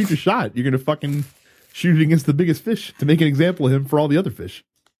you're going to shoot your shot, you're going to fucking shoot it against the biggest fish to make an example of him for all the other fish.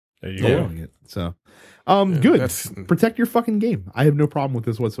 There you Doing go. it. So, good. that's- Protect your fucking game. I have no problem with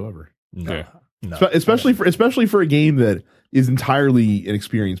this whatsoever. No. Especially for a game that is entirely an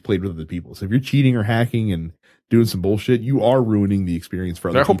experience played with other people. So if you're cheating or hacking and doing some bullshit, you are ruining the experience for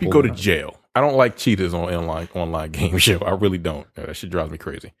other I people. hope you go to jail. I don't like cheaters on online game show. I really don't. That shit drives me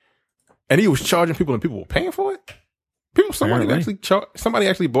crazy. And he was charging people, and people were paying for it. Somebody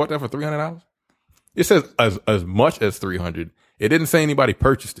actually bought that for $300. It says as much as $300. It didn't say anybody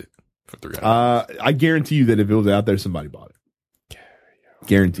purchased it for $300. I guarantee you that if it was out there, somebody bought it.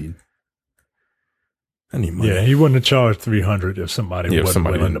 Guaranteed. I need money. Yeah, he wouldn't have charged $300 if somebody wasn't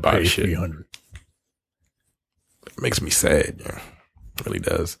willing to buy pay shit. $300. It makes me sad. Yeah. It really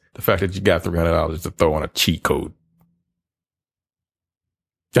does. The fact that you got $300 to throw on a cheat code.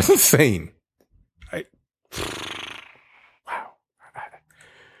 That's insane. Wow.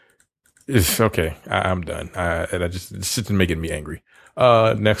 It's okay. I'm done. It's just making me angry.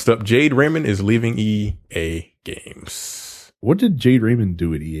 Next up, Jade Raymond is leaving EA Games. What did Jade Raymond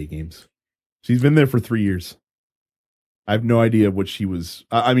do at EA Games? She's been there for 3 years. I have no idea what she was.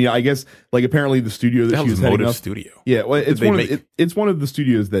 I mean, I guess like apparently the studio that That she was was heading Motive up. Studio. Yeah, well, did they make? it's one of the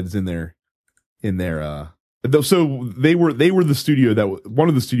studios that's in there. So they were the studio one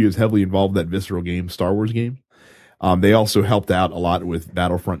of the studios heavily involved in that Visceral game, Star Wars game. They also helped out a lot with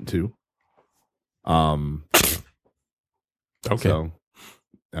Battlefront 2. Okay. So,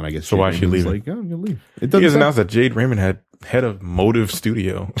 and I guess So why is she Raymond's leaving? Like, oh, I'm gonna leave. It He doesn't has sound- announced that Jade Raymond had head of Motive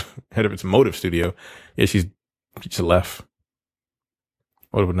Studio, head of its Motive Studio. Yeah, she just left.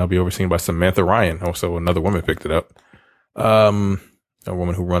 Motive would now be overseen by Samantha Ryan. Also, another woman picked it up. A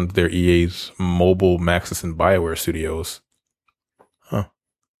woman who runs their EA's mobile, Maxis, and BioWare studios. Huh.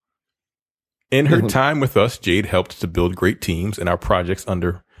 In her time with us, Jade helped to build great teams, and our projects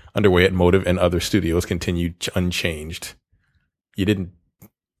underway at Motive and other studios continued unchanged. You didn't.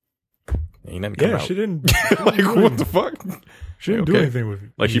 Ain't nothing come Yeah, out. she didn't. Like, what the fuck? She didn't do Okay. anything with.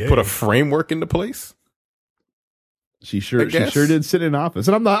 Like, she EA. put a framework into place? She I sure guess. did sit in office,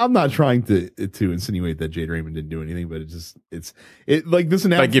 and I'm not trying to insinuate that Jade Raymond didn't do anything, but it like this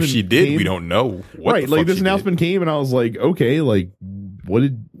announcement. Like, if she did, came, we don't know. What right? the Like fuck this she announcement came, and I was like, okay, like what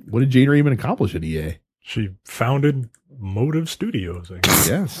did Jade Raymond accomplish at EA? She founded Motive Studios. I guess.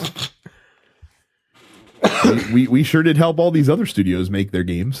 Yes, we sure did help all these other studios make their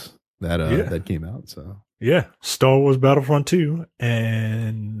games that Yeah. that came out. So Yeah, Star Wars Battlefront 2,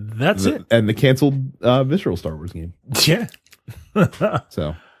 and that's it. and the canceled Visceral Star Wars game. Yeah.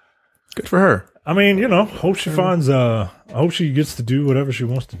 So Good for her. I mean, hope she finds I hope she gets to do whatever she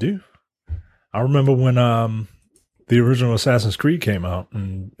wants to do. I remember when the original Assassin's Creed came out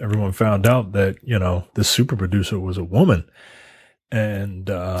and everyone found out that, the super producer was a woman. And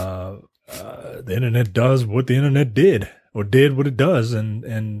the internet does what the internet did, or did what it does,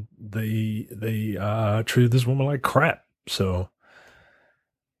 and they treated this woman like crap. So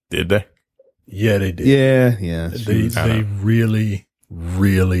Did they? yeah, they did. yeah. They really,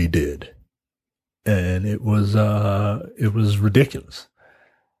 really did. And it was ridiculous.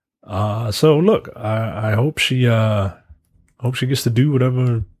 So look, I hope she gets to do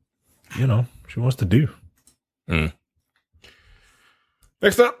whatever, she wants to do.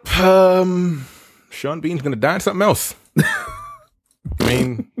 Next up, Sean Bean's going to die in something else. I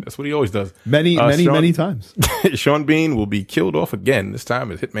mean, that's what he always does. many Sean- times. Sean Bean will be killed off again, this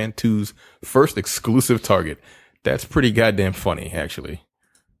time as Hitman 2's first exclusive target. That's pretty goddamn funny, actually.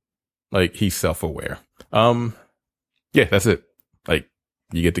 Like, he's self-aware. Yeah, that's it. Like,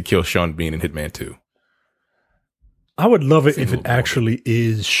 you get to kill Sean Bean in Hitman 2. I would love it if Single it actually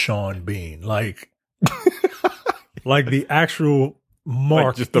is Sean Bean, like the actual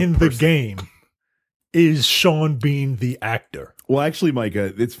mark just the in the person. game is Sean Bean the actor. Well, actually,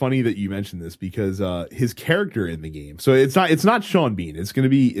 Micah, it's funny that you mentioned this because his character in the game. So it's not Sean Bean. It's gonna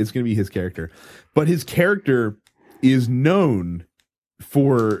be his character, but his character is known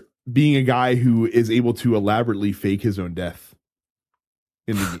for being a guy who is able to elaborately fake his own death.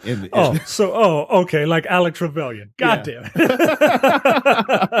 Okay, like Alex Rebellion. God damn it.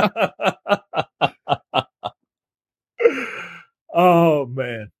 Oh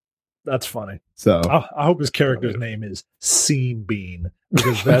man, that's funny. So I hope his character's name is Scene Bean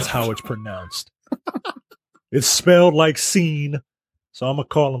because that's how it's pronounced. It's spelled like scene, so I'm gonna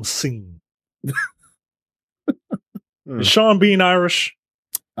call him Scene. Is Sean Bean Irish?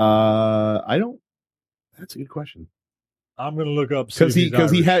 I don't. That's a good question I'm gonna look up because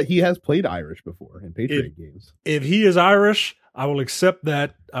he has played Irish before in Patriot games. If he is Irish, I will accept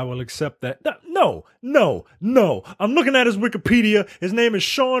that. No. I'm looking at his Wikipedia. His name is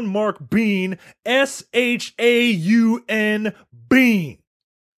Sean Mark Bean, Shaun Bean,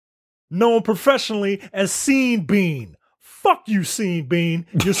 known professionally as Scene Bean. Fuck you, Scene Bean.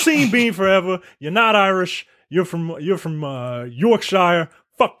 You're Scene Bean forever. You're not Irish. You're from Yorkshire.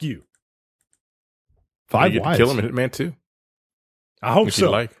 Fuck you. Five You get to wives. kill him in Hitman 2. I hope If you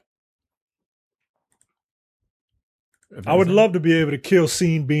so. like. I would love to be able to kill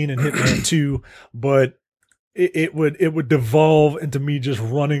Scene Bean in Hitman 2, but it would devolve into me just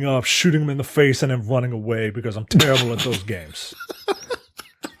running up, shooting him in the face, and then running away because I'm terrible at those games.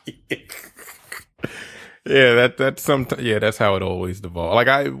 Yeah, that's how it always devolves. Like,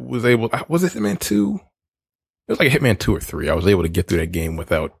 was it Hitman 2? It was like a Hitman 2 or 3. I was able to get through that game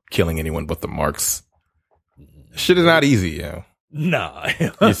without killing anyone but the marks. Shit is not easy, yo. Nah.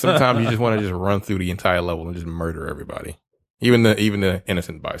 Sometimes you just want to just run through the entire level and just murder everybody. Even the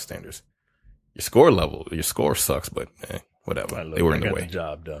innocent bystanders. Your score sucks, but whatever. They were in the way. The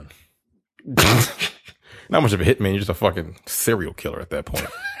job done. Not much of a hitman, you're just a fucking serial killer at that point.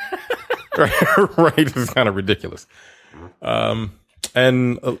 Right? It's kind of ridiculous. And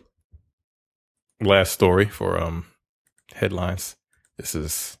last story for headlines. This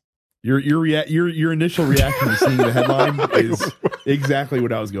is Your initial reaction to seeing the headline is exactly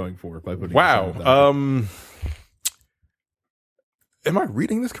what I was going for by putting. wow. am I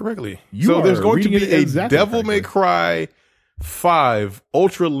reading this correctly? You so are there's going to reading be it a exactly Devil May Cry 5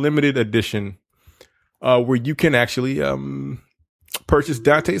 Ultra Limited Edition, where you can actually purchase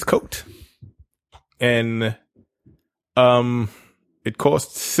Dante's coat, and it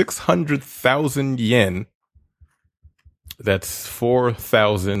costs 600,000 yen. That's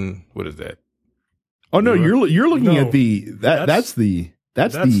 4,000. What is that? Oh no, you're looking No, at that's the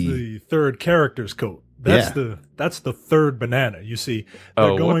third character's coat. That's the third banana. You see.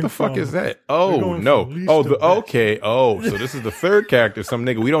 Oh, what the fuck is that? Oh no. Oh, okay. Oh, so this is the third character. Some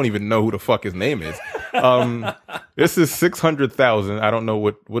nigga we don't even know who the fuck his name is. This is 600,000. I don't know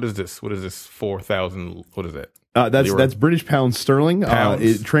what is this? What is this? 4,000. What is that? That's British pounds sterling. Pounds.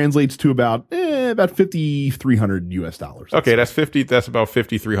 It translates to about $5,300 US. Okay, that's about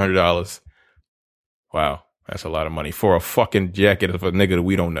 $5,300. Wow, that's a lot of money for a fucking jacket of a nigga that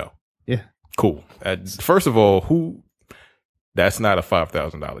we don't know. Yeah. Cool. First of all, that's not a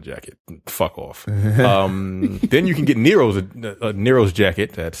 $5,000 jacket. Fuck off. Then you can get Nero's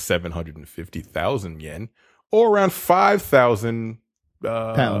jacket. That's 750,000 yen, or around 5,000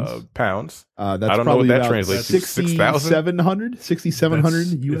 pounds. That's I don't know what that translates to. 6,000?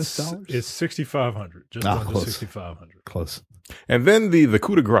 6,700 US dollars. It's 6,500. Just under close. 6,500. Close. And then the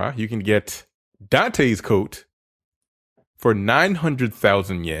coup de grace, you can get Dante's coat for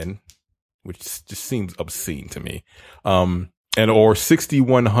 900,000 yen, which just seems obscene to me. Or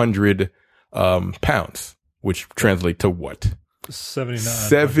 6,100 pounds, which translate to what?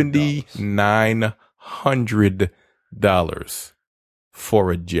 $7,900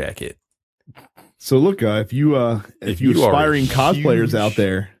 for a jacket. So look, if you aspiring cosplayers out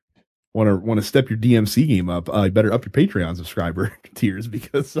there want to step your DMC game up, you better up your Patreon subscriber tiers,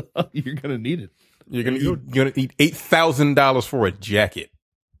 because you're gonna need it. You're gonna eat $8,000 for a jacket.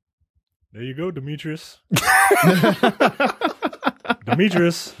 There you go, Demetrius.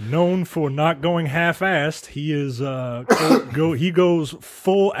 Demetrius, known for not going half-assed, he is he goes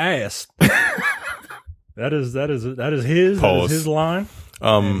full ass. That is his line.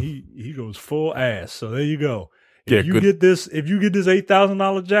 And he goes full ass. So there you go. If you get this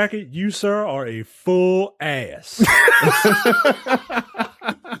 $8,000 jacket, you, sir, are a full ass.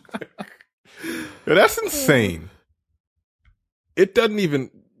 That's insane. It doesn't even.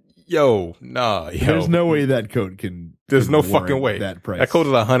 Yo. There's no way that coat can. There's no fucking way. That price. That coat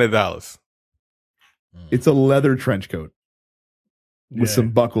is $100. It's a leather trench coat with some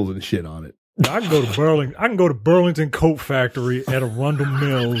buckles and shit on it. I can go to Burlington. I can go to Burlington Coat Factory at Arundel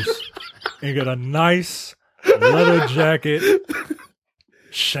Mills and get a nice leather jacket,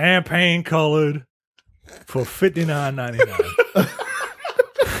 champagne colored, for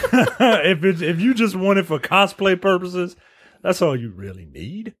 $59.99. If you just want it for cosplay purposes, that's all you really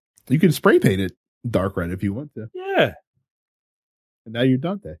need. You can spray paint it dark red if you want to. Yeah. And now you're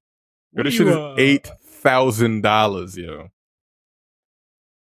Dante. But this shit is $8,000, yo.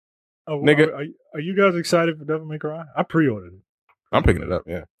 Oh, nigga, are you guys excited for Devil May Cry? I pre-ordered it. I'm picking it up.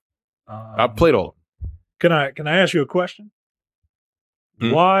 Yeah, I played all. Can I ask you a question?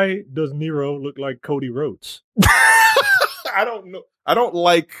 Why does Nero look like Cody Rhodes? I don't know. I don't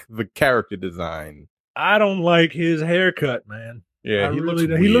like the character design. I don't like his haircut, man. Yeah, he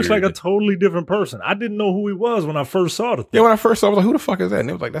looks like a totally different person. I didn't know who he was when I first saw the thing. Yeah, when I first saw it, I was like, who the fuck is that? And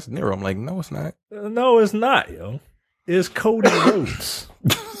it was like, that's Nero. I'm like, no, it's not. No, it's not, yo. It's Cody Rhodes.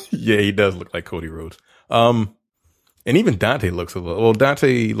 Yeah, he does look like Cody Rhodes. And even Dante looks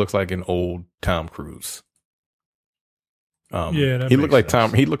Dante looks like an old Tom Cruise. Yeah, he looked like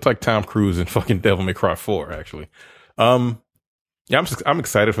Tom. He looked like Tom Cruise in fucking Devil May Cry 4, actually. Yeah, I'm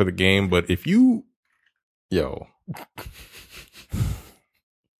excited for the game, but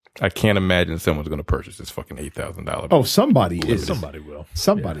I can't imagine someone's going to purchase this fucking $8,000. Oh, somebody is. Somebody will.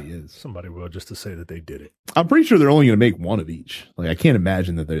 Somebody is. Somebody will, just to say that they did it. I'm pretty sure they're only going to make one of each. Like, I can't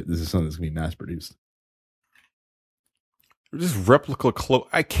imagine that this is something that's going to be mass produced. Just replica clothes.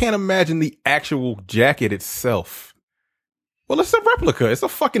 I can't imagine the actual jacket itself. Well, it's a replica. It's a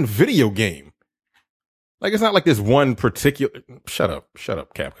fucking video game. Like, it's not like this one particular. Shut up,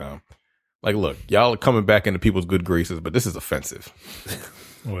 Capcom. Like, look, y'all are coming back into people's good graces, but this is offensive.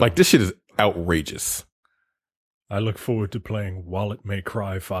 Well, like, this shit is outrageous. I look forward to playing Wallet May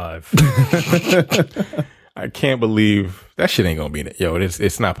Cry 5. I can't believe that shit ain't gonna be in it. Yo,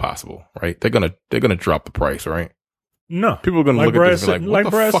 it's not possible, right? They're gonna drop the price, right? No. People are gonna look at this and be like,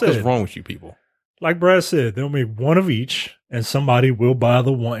 what the fuck is wrong with you people? Like Brad said, they'll make one of each, and somebody will buy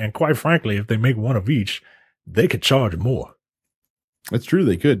the one. And quite frankly, if they make one of each, they could charge more. That's true,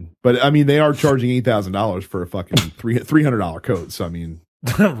 they could. But I mean, they are charging $8,000 for a fucking $300 coat. So I mean,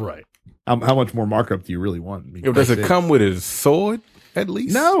 right. How much more markup do you really want? Does it come with his sword? at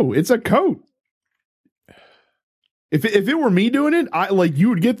least. No, it's a coat. If it were me doing it, you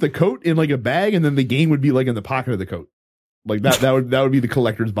would get the coat in like a bag, and then the game would be like in the pocket of the coat, like that. That would be the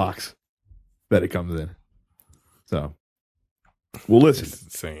collector's box that it comes in. So, well, listen, It's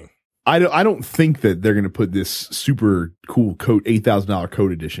insane. I don't think that they're going to put this super cool coat, $8,000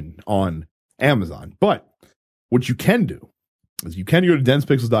 coat edition on Amazon. But what you can do is you can go to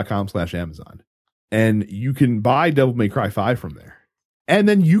densepixels.com/Amazon, and you can buy Devil May Cry 5 from there, and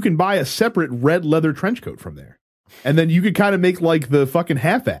then you can buy a separate red leather trench coat from there. And then you could kind of make like the fucking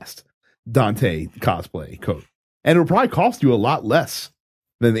half-assed Dante cosplay coat. And it'll probably cost you a lot less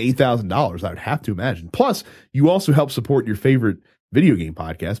than the $8,000, I would have to imagine. Plus, you also help support your favorite video game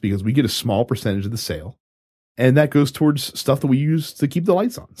podcast because we get a small percentage of the sale. And that goes towards stuff that we use to keep the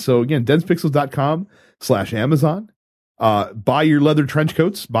lights on. So again, densepixels.com/Amazon. Buy your leather trench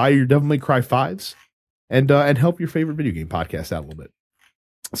coats, buy your Devil May Cry 5s, and help your favorite video game podcast out a little bit.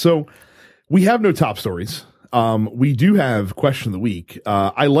 So we have no top stories. We do have question of the week.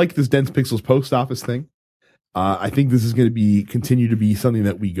 I like this Dense Pixels post office thing. I think this is going to continue to be something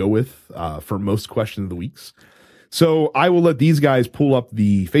that we go with, for most question of the weeks. So I will let these guys pull up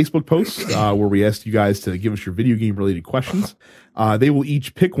the Facebook post, where we asked you guys to give us your video game related questions. They will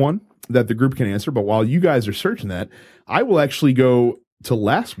each pick one that the group can answer. But while you guys are searching that, I will actually go to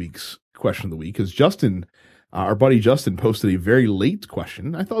last week's question of the week because Justin, our buddy Justin, posted a very late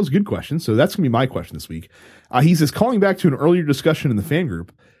question. I thought it was a good question. So that's going to be my question this week. He says, calling back to an earlier discussion in the fan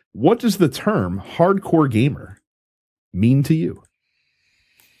group, what does the term hardcore gamer mean to you?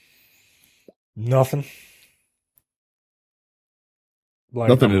 Nothing. Like,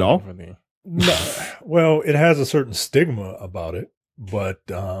 Nothing at all? No. Well, it has a certain stigma about it, but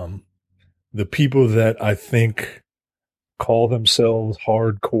the people that I think call themselves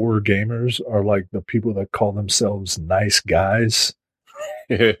hardcore gamers are like the people that call themselves nice guys.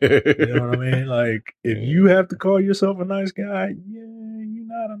 You know what I mean? Like, if you have to call yourself a nice guy, yeah, you're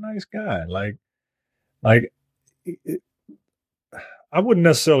not a nice guy. I wouldn't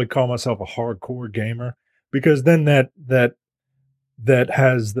necessarily call myself a hardcore gamer because then that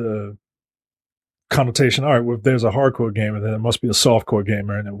has the connotation. All right, well, if there's a hardcore gamer, then it must be a softcore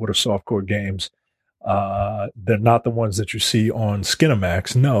gamer. And then what are softcore games? They're not the ones that you see on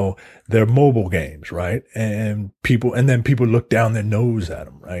Skinamax. No, they're mobile games, right? And then people look down their nose at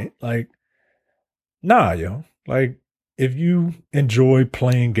them, right? Like, nah, yo. Like, if you enjoy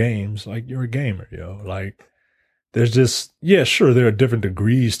playing games, like, you're a gamer, yo. Like, there's just, yeah, sure, there are different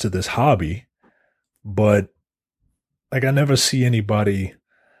degrees to this hobby, but like, I never see anybody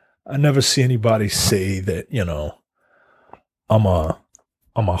say that, you know, I'm a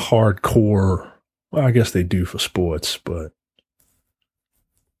hardcore. Well, I guess they do for sports, but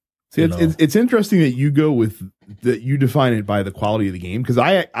see, it's interesting that you go with that. You define it by the quality of the game because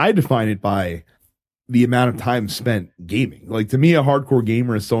I define it by the amount of time spent gaming. Like, to me, a hardcore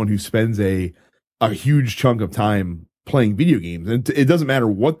gamer is someone who spends a huge chunk of time playing video games, and it doesn't matter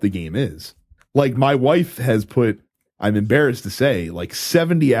what the game is. Like, my wife has put, I'm embarrassed to say, like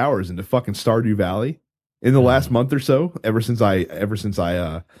 70 hours into fucking Stardew Valley in the last month or so. Ever since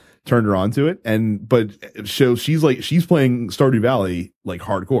I turned her onto it, so she's playing Stardew Valley like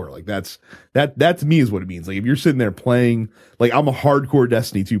hardcore. Like, that to me is what it means. Like, if you're sitting there playing, like, I'm a hardcore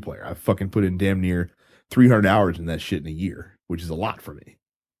Destiny 2 player. I've fucking put in damn near 300 hours in that shit in a year, which is a lot for me.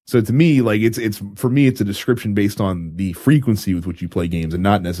 So to me, like, it's for me, it's a description based on the frequency with which you play games and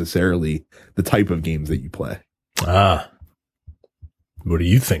not necessarily the type of games that you play. What do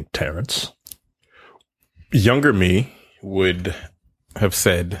you think, Terrence? Younger me would have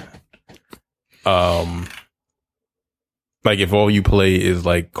said, like, if all you play is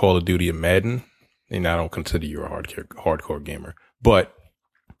like Call of Duty and Madden, then I don't consider you a hardcore gamer. But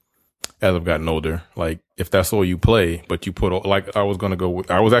as I've gotten older, like, if that's all you play, but you put, like, I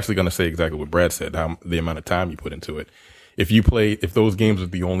was actually going to say exactly what Brad said, the amount of time you put into it. If those games are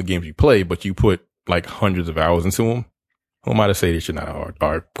the only games you play, but you put like hundreds of hours into them, who am I to say that you're not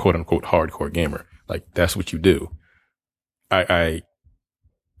a quote unquote hardcore gamer? Like, that's what you do. I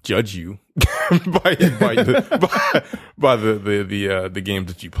judge you by the games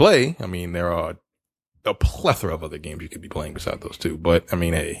that you play. I mean, there are a plethora of other games you could be playing besides those two. But I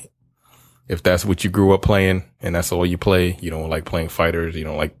mean, hey, if that's what you grew up playing and that's all you play, you don't like playing fighters, you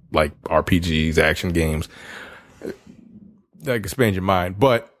don't like RPGs, action games, that expand your mind.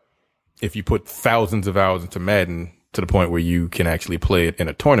 But if you put thousands of hours into Madden to the point where you can actually play it in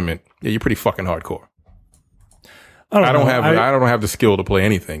a tournament, yeah, you're pretty fucking hardcore. I don't have the skill to play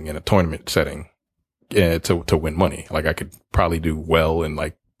anything in a tournament setting to win money. Like, I could probably do well in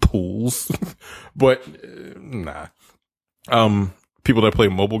like pools, but nah. people that play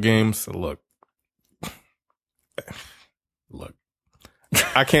mobile games, look,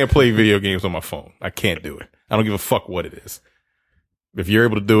 I can't play video games on my phone. I can't do it. I don't give a fuck what it is. If you're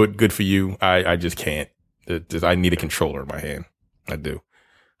able to do it, good for you. I just can't. I need a controller in my hand. I do.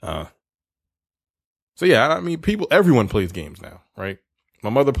 So yeah, I mean, everyone plays games now, right? My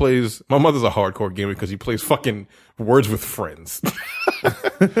mother's a hardcore gamer because she plays fucking Words with Friends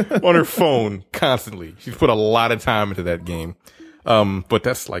on her phone constantly. She's put a lot of time into that game. But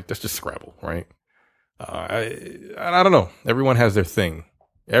that's just Scrabble, right? I don't know. Everyone has their thing.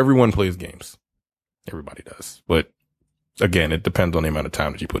 Everyone plays games. Everybody does. But again, it depends on the amount of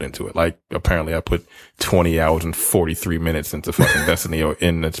time that you put into it. Like, apparently I put 20 hours and 43 minutes into fucking Destiny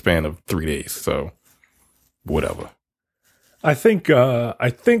in the span of 3 days. So whatever. I think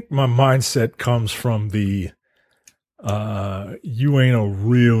my mindset comes from the you ain't a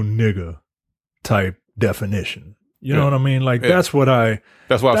real nigga type definition. You know what I mean? Like, that's why I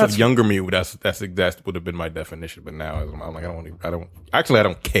said younger me. That would have been my definition. But now I'm like, I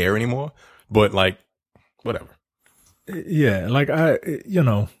don't care anymore, but like, whatever. Yeah. Like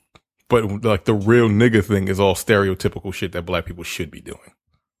but like the real nigga thing is all stereotypical shit that black people should be doing.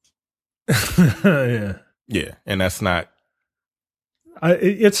 Yeah. Yeah. And that's not,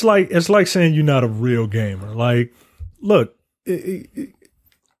 it's like saying you're not a real gamer. Like, look, rich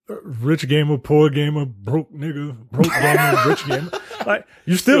gamer, poor gamer, broke nigga, broke gamer, rich gamer. Like,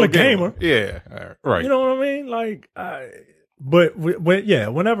 you're still a gamer. Yeah, right. You know what I mean? Like,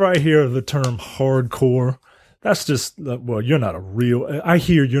 whenever I hear the term hardcore, that's just, well, you're not a real. I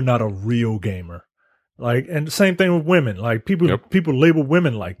hear you're not a real gamer. Like, and the same thing with women. Like, people label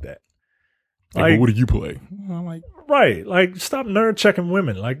women like that. Like, what do you play? I'm like, right. Like, stop nerd checking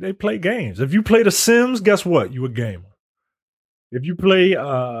women. Like, they play games. If you play The Sims, guess what? You a gamer. If you play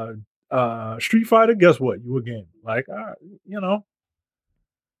Street Fighter, guess what? You a gamer. Like,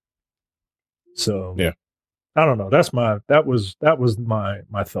 So yeah, I don't know. That was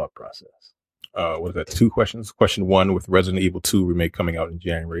my thought process. What is that? 2 questions. Question 1: with Resident Evil 2 remake coming out in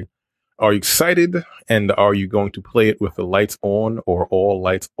January, are you excited? And are you going to play it with the lights on or all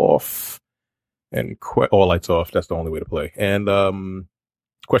lights off? And all lights off. That's the only way to play. And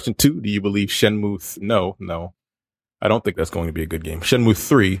question 2: do you believe Shenmue? No. I don't think that's going to be a good game. Shenmue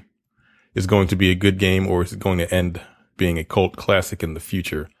 3 is going to be a good game, or is it going to end being a cult classic in the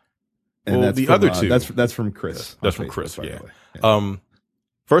future? And well, that's the from, other two. That's from Chris. That's from Chris. Yeah.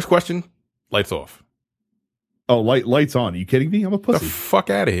 First question: lights off. Oh, lights on. Are you kidding me? I'm a pussy. The fuck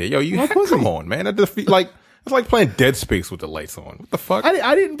out of here, yo! Come on, man. It's like playing Dead Space with the lights on. What the fuck?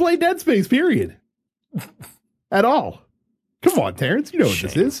 I didn't play Dead Space. Period. At all. Come on, Terrence. You know what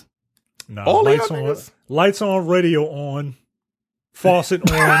this is. No, all lights on, radio on, faucet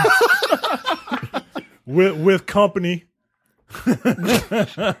on, with company.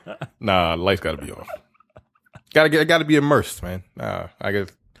 Nah, lights got to be off. Got to be immersed, man. I guess.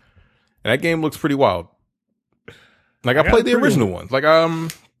 And that game looks pretty wild. Like, I played the original ones. Like, I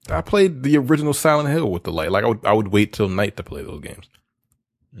played the original Silent Hill with the light. Like, I would wait till night to play those games.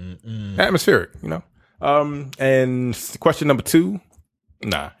 Atmospheric, you know. And question number 2.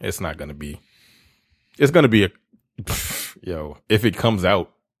 Nah, it's not going to be. It's going to be if it comes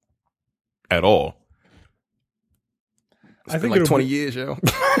out at all. I think like 20 years, yo.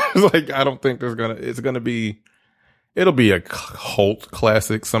 It's like, I don't think it'll be a cult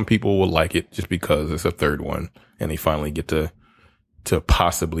classic. Some people will like it just because it's a third one and they finally get to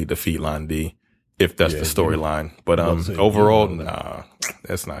possibly defeat Lon D, if that's the storyline. But overall, nah,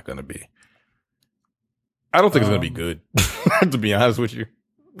 that's not going to be. I don't think it's going to be good, to be honest with you.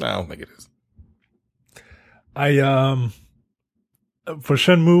 I don't think it is. For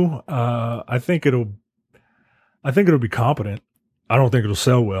Shenmue, I think it'll be competent. I don't think it'll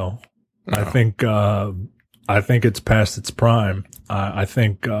sell well. No. I think it's past its prime. I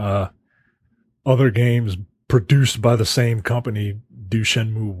think other games produced by the same company do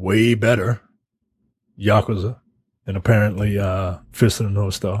Shenmue way better. Yakuza and apparently Fist of the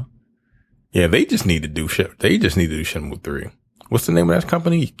North Star. Yeah, they just need to do shit. They just need to do Shenmue 3. What's the name of that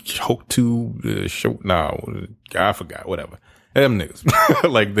company? Hokuto, I forgot. Whatever. Them niggas.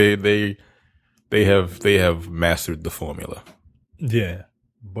 Like they have mastered the formula. Yeah,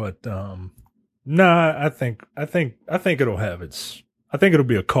 but I think it'll have its. I think it'll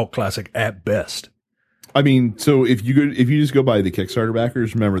be a cult classic at best. I mean, so if you just go by the Kickstarter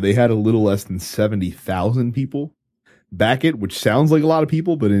backers, remember they had a little less than 70,000 people back it, which sounds like a lot of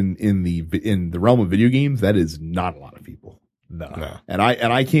people, but in the realm of video games, that is not a lot of people. No. And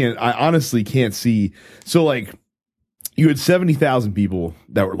I honestly can't see. So like, you had 70,000 people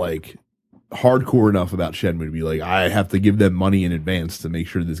that were like, hardcore enough about Shenmue to be like, I have to give them money in advance to make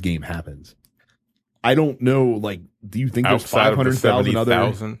sure this game happens. I don't know. Like, do you think there's 500,000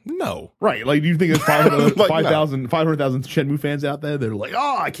 other? No, Right. Like, do you think there's 500,000 Shenmue fans out there that are like,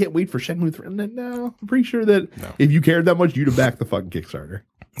 oh, I can't wait for Shenmue 3? No, I'm pretty sure that if you cared that much, you'd have backed the fucking Kickstarter.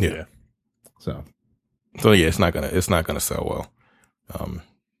 Yeah. So yeah, it's not gonna sell well.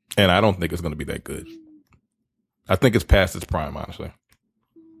 And I don't think it's gonna be that good. I think it's past its prime, honestly.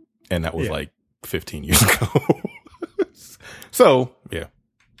 And that was like 15 years ago. So yeah.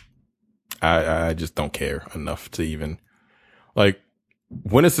 I just don't care enough to even like.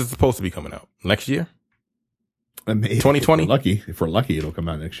 When is it supposed to be coming out? Next year? 2020? If we're lucky, it'll come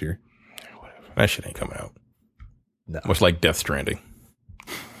out next year. Whatever. That shit ain't coming out. No. Much like Death Stranding.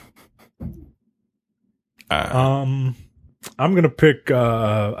 I'm gonna pick.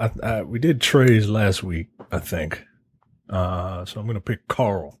 We did trays last week, I think. So I'm gonna pick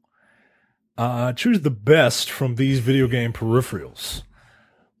Carl. Choose the best from these video game peripherals.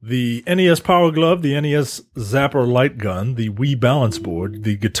 The NES Power Glove, the NES Zapper Light Gun, the Wii Balance Board,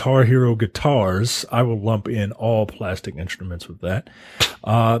 the Guitar Hero guitars. I will lump in all plastic instruments with that.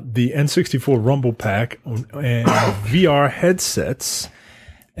 The N64 Rumble Pack and VR headsets.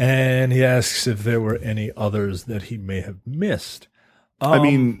 And he asks if there were any others that he may have missed. I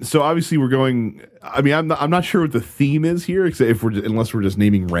mean, so obviously we're going. I mean, I'm not sure what the theme is here, except unless we're just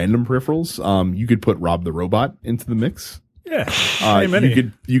naming random peripherals. You could put Rob the Robot into the mix. Yeah,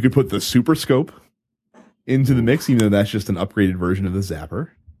 you could put the Super Scope into the mix, even though that's just an upgraded version of the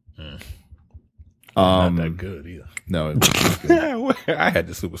Zapper. Not that good either. No, it wasn't good. I had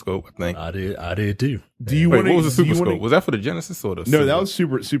the Super Scope, I think. I did too. What was the Super Scope? Was that for the Genesis or the? No, that was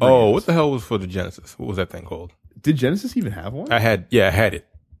Super. Oh, games. what the hell was for the Genesis? What was that thing called? Did Genesis even have one? I had it.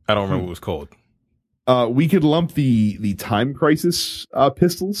 I don't remember what it was called. We could lump the Time Crisis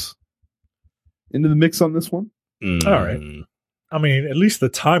pistols into the mix on this one. All right. I mean, at least the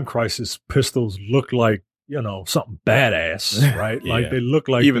Time Crisis pistols look like, something badass, right? Yeah. Like they look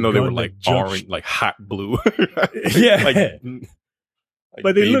like, even though they were like orange, like hot blue. Yeah.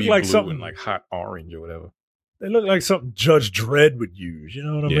 But they look like something like hot orange or whatever. They look like something Judge Dredd would use. You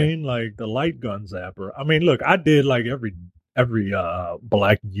know what I mean? Like the light gun zapper. I mean, look, I did like every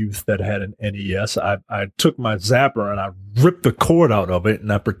black youth that had an NES. I took my zapper and I ripped the cord out of it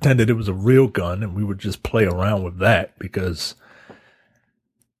and I pretended it was a real gun and we would just play around with that because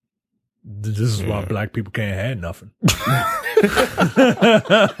this is why black people can't have nothing.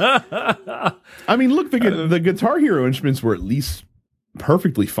 I mean, look, the Guitar Hero instruments were at least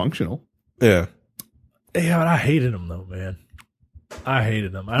perfectly functional. Yeah. Yeah, but I hated them though, man. I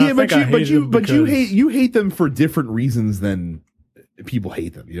hated them. You hate them for different reasons than people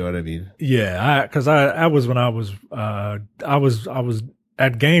hate them. You know what I mean? Yeah, because I was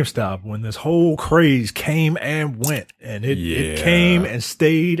at GameStop when this whole craze came and went, and it came and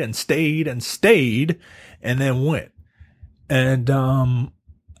stayed and stayed and stayed, and then went. And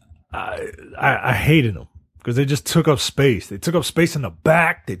I hated them because they just took up space. They took up space in the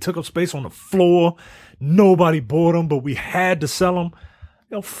back. They took up space on the floor. Nobody bought them, but we had to sell them.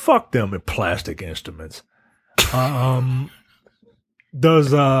 Fuck them and plastic instruments.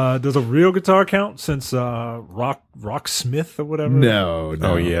 Does a real guitar count since Rock Smith or whatever? No.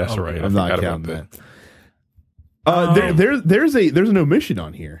 Oh yeah, that's right. I'm not counting that. There's an omission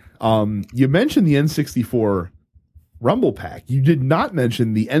on here. You mentioned the N64 Rumble Pack. You did not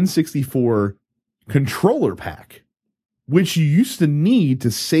mention the N64 controller pack, which you used to need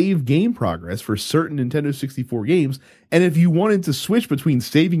to save game progress for certain Nintendo 64 games. And if you wanted to switch between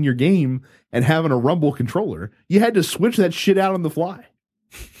saving your game and having a Rumble controller, you had to switch that shit out on the fly,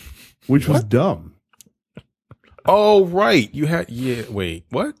 which was dumb. Oh, right. You had, wait,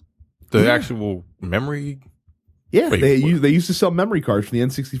 what? The actual memory? Yeah, they used to sell memory cards for the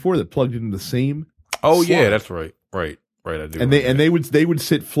N64 that plugged into the same. Oh, slot. yeah, that's right. Right. I do. And they would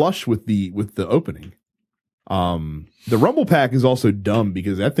sit flush with the opening. The Rumble Pack is also dumb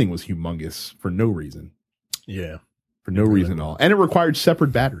because that thing was humongous for no reason. Yeah. For no reason at all. And it required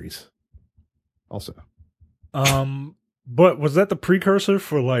separate batteries. Also. But was that the precursor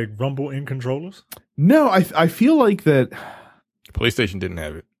for like Rumble in controllers? No, I feel like that PlayStation didn't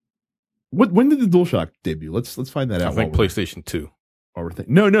have it. When did the DualShock debut? Let's find that out. I think PlayStation 2.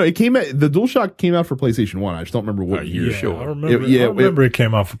 No, it came out. The DualShock came out for PlayStation 1. I just don't remember what year. Sure. I remember it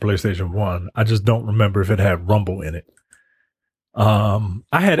came out for PlayStation 1. I just don't remember if it had Rumble in it. I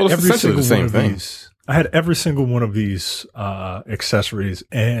had every single one of these. I had every single one of these accessories,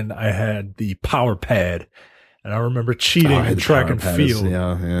 and I had the power pad. And I remember cheating in track and field.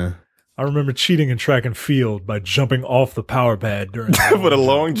 Yeah. I I remember cheating in track and field by jumping off the power pad during For the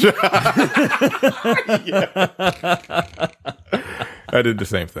long jump. I did the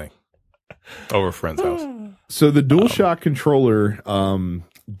same thing over a friend's house. So the DualShock controller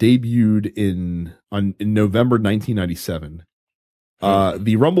debuted in November 1997.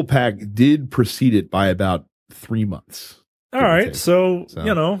 The Rumble Pack did precede it by about 3 months. All right, so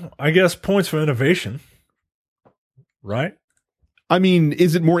I guess points for innovation, right? I mean,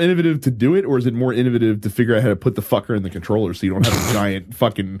 is it more innovative to do it, or is it more innovative to figure out how to put the fucker in the controller so you don't have a giant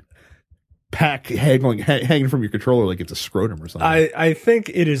fucking pack hanging from your controller like it's a scrotum or something? I think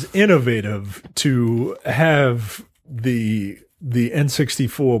it is innovative to have the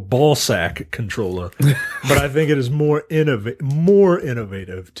N64 ball sack controller, but I think it is more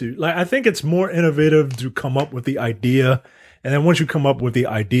innovative to I think it's more innovative to come up with the idea, and then once you come up with the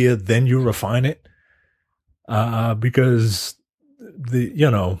idea, then you refine it, because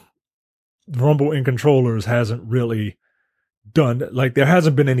the Rumble in controllers hasn't really done, there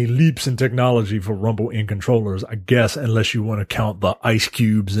hasn't been any leaps in technology for Rumble in controllers, I guess, unless you want to count the ice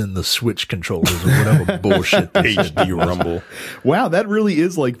cubes in the Switch controllers or whatever bullshit. HD Rumble. Wow, that really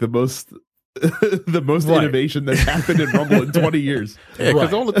is like the most innovation that's happened in Rumble in 20 years. Yeah,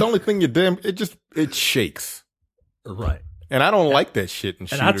 because the only thing it shakes. Right. And I don't like that shit in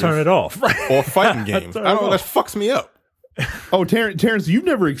shooters. And I turn it off. Or fighting games. That fucks me up. Oh, Terrence, you've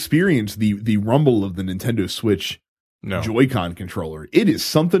never experienced the rumble of the Nintendo Switch Joy-Con controller. It is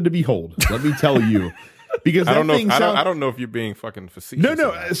something to behold. Let me tell you, because I don't know if you're being fucking facetious.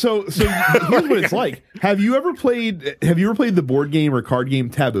 No. So here's what it's like. Have you ever played the board game or card game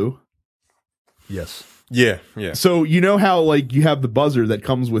Taboo? Yes. Yeah. So you know how you have the buzzer that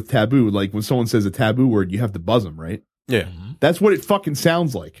comes with Taboo. Like when someone says a taboo word, you have to buzz them, right? Yeah. That's what it fucking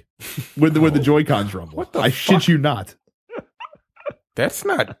sounds like with the Joy-Cons rumble. What the fuck? Shit you not. That's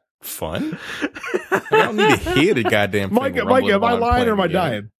not fun. I don't need to hear the goddamn thing. Micah, am I lying or am I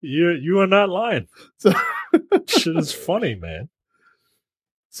dying? You are not lying. So shit is funny, man.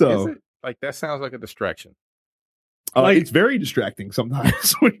 So that sounds like a distraction. It's very distracting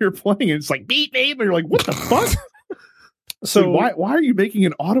sometimes when you're playing it. It's like beep beep, and you're like, what the fuck? So why are you making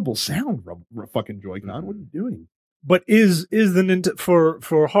an audible sound, fucking Joy-Con? What are you doing? But is the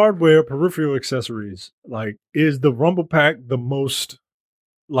for hardware peripheral accessories, is the Rumble Pack the most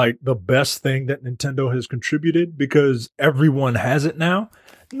the best thing that Nintendo has contributed, because everyone has it now?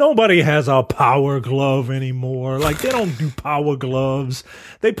 Nobody has a power glove anymore. They don't do power gloves.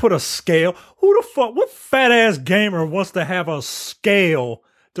 They put a scale. What fat ass gamer wants to have a scale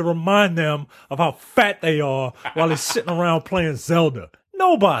to remind them of how fat they are while they're sitting around playing Zelda?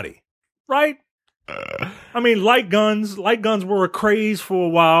 Nobody, right? I mean, light guns were a craze for a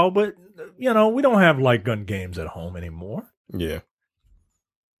while, but we don't have light gun games at home anymore. Yeah.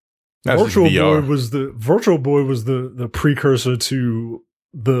 Virtual Boy was the precursor to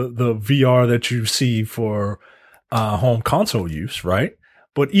the VR that you see for home console use, right?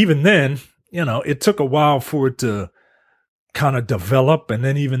 But even then, it took a while for it to kind of develop, and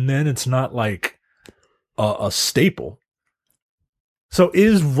then even then, it's not a staple. So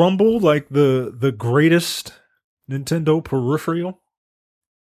is Rumble the greatest Nintendo peripheral?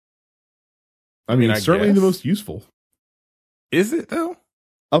 I mean, it's certainly the most useful. Is it though?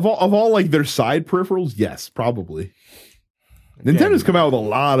 Of all their side peripherals, yes, probably. Nintendo's come out with a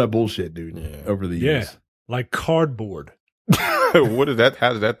lot of bullshit, dude, over the years. Yeah, like cardboard. What is that?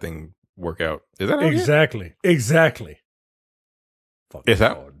 How does that thing work out? Is that exactly? Fucking it's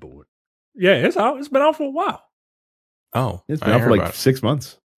out. Cardboard. Yeah, it's out. It's been out for a while. Oh, it's been out for 6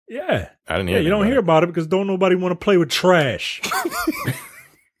 months. Yeah, I didn't hear. You don't hear about it because don't nobody want to play with trash.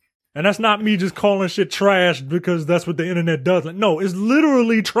 And that's not me just calling shit trash because that's what the internet does. No, it's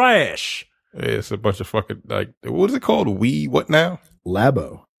literally trash. It's a bunch of fucking what is it called? What now?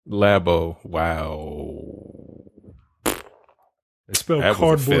 Labo. Wow. They spelled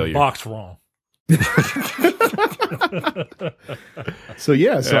cardboard box wrong. So I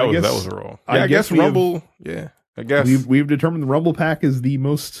guess that was wrong. Yeah, I guess Rumble. I guess we've determined the Rumble Pack is the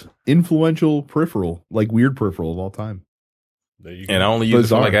most influential peripheral, weird peripheral of all time. And I only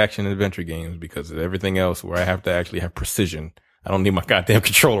use it for action and adventure games because of everything else where I have to actually have precision. I don't need my goddamn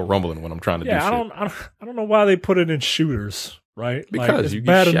controller rumbling when I'm trying to do shit. I don't know why they put it in shooters, right? Because you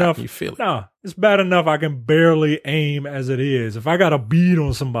get shot enough. You feel it. Nah, it's bad enough I can barely aim as it is. If I got a bead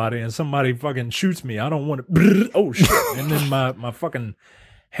on somebody and somebody fucking shoots me, I don't want to. Oh shit! And then my fucking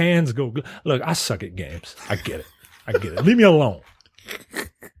hands go. Look, I suck at games. I get it. Leave me alone.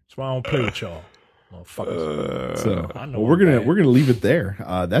 That's why I don't play with y'all. Motherfuckers. So I know we're I'm gonna bad. leave it there.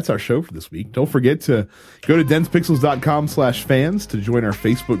 That's our show for this week. Don't forget to go to densepixels.com/fans to join our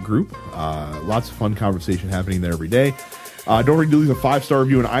Facebook group. Lots of fun conversation happening there every day. Don't forget to leave a 5-star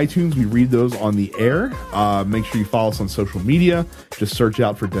review on iTunes. We read those on the air. Make sure you follow us on social media. Just search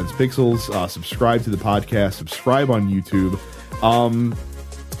out for Dense Pixels. Subscribe to the podcast. Subscribe on YouTube.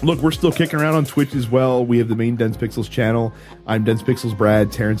 Look, we're still kicking around on Twitch as well. We have the main Dense Pixels channel. I'm Dense Pixels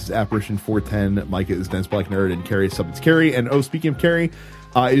Brad. Terrence is Apparition 410. Micah is Dense Black Nerd. And Carrie is Summons Carrie. And speaking of Carrie,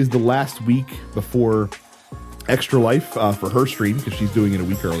 it is the last week before Extra Life for her stream because she's doing it a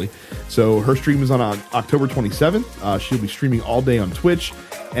week early. So her stream is on October 27th. She'll be streaming all day on Twitch.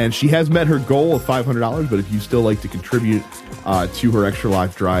 And she has met her goal of $500. But if you still like to contribute to her Extra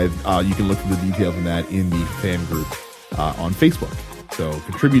Life drive, you can look for the details on that in the fan group on Facebook. So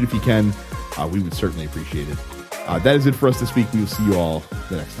contribute if you can. We would certainly appreciate it. That is it for us this week. We will see you all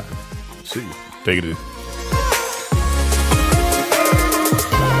the next time. See you. Take it easy.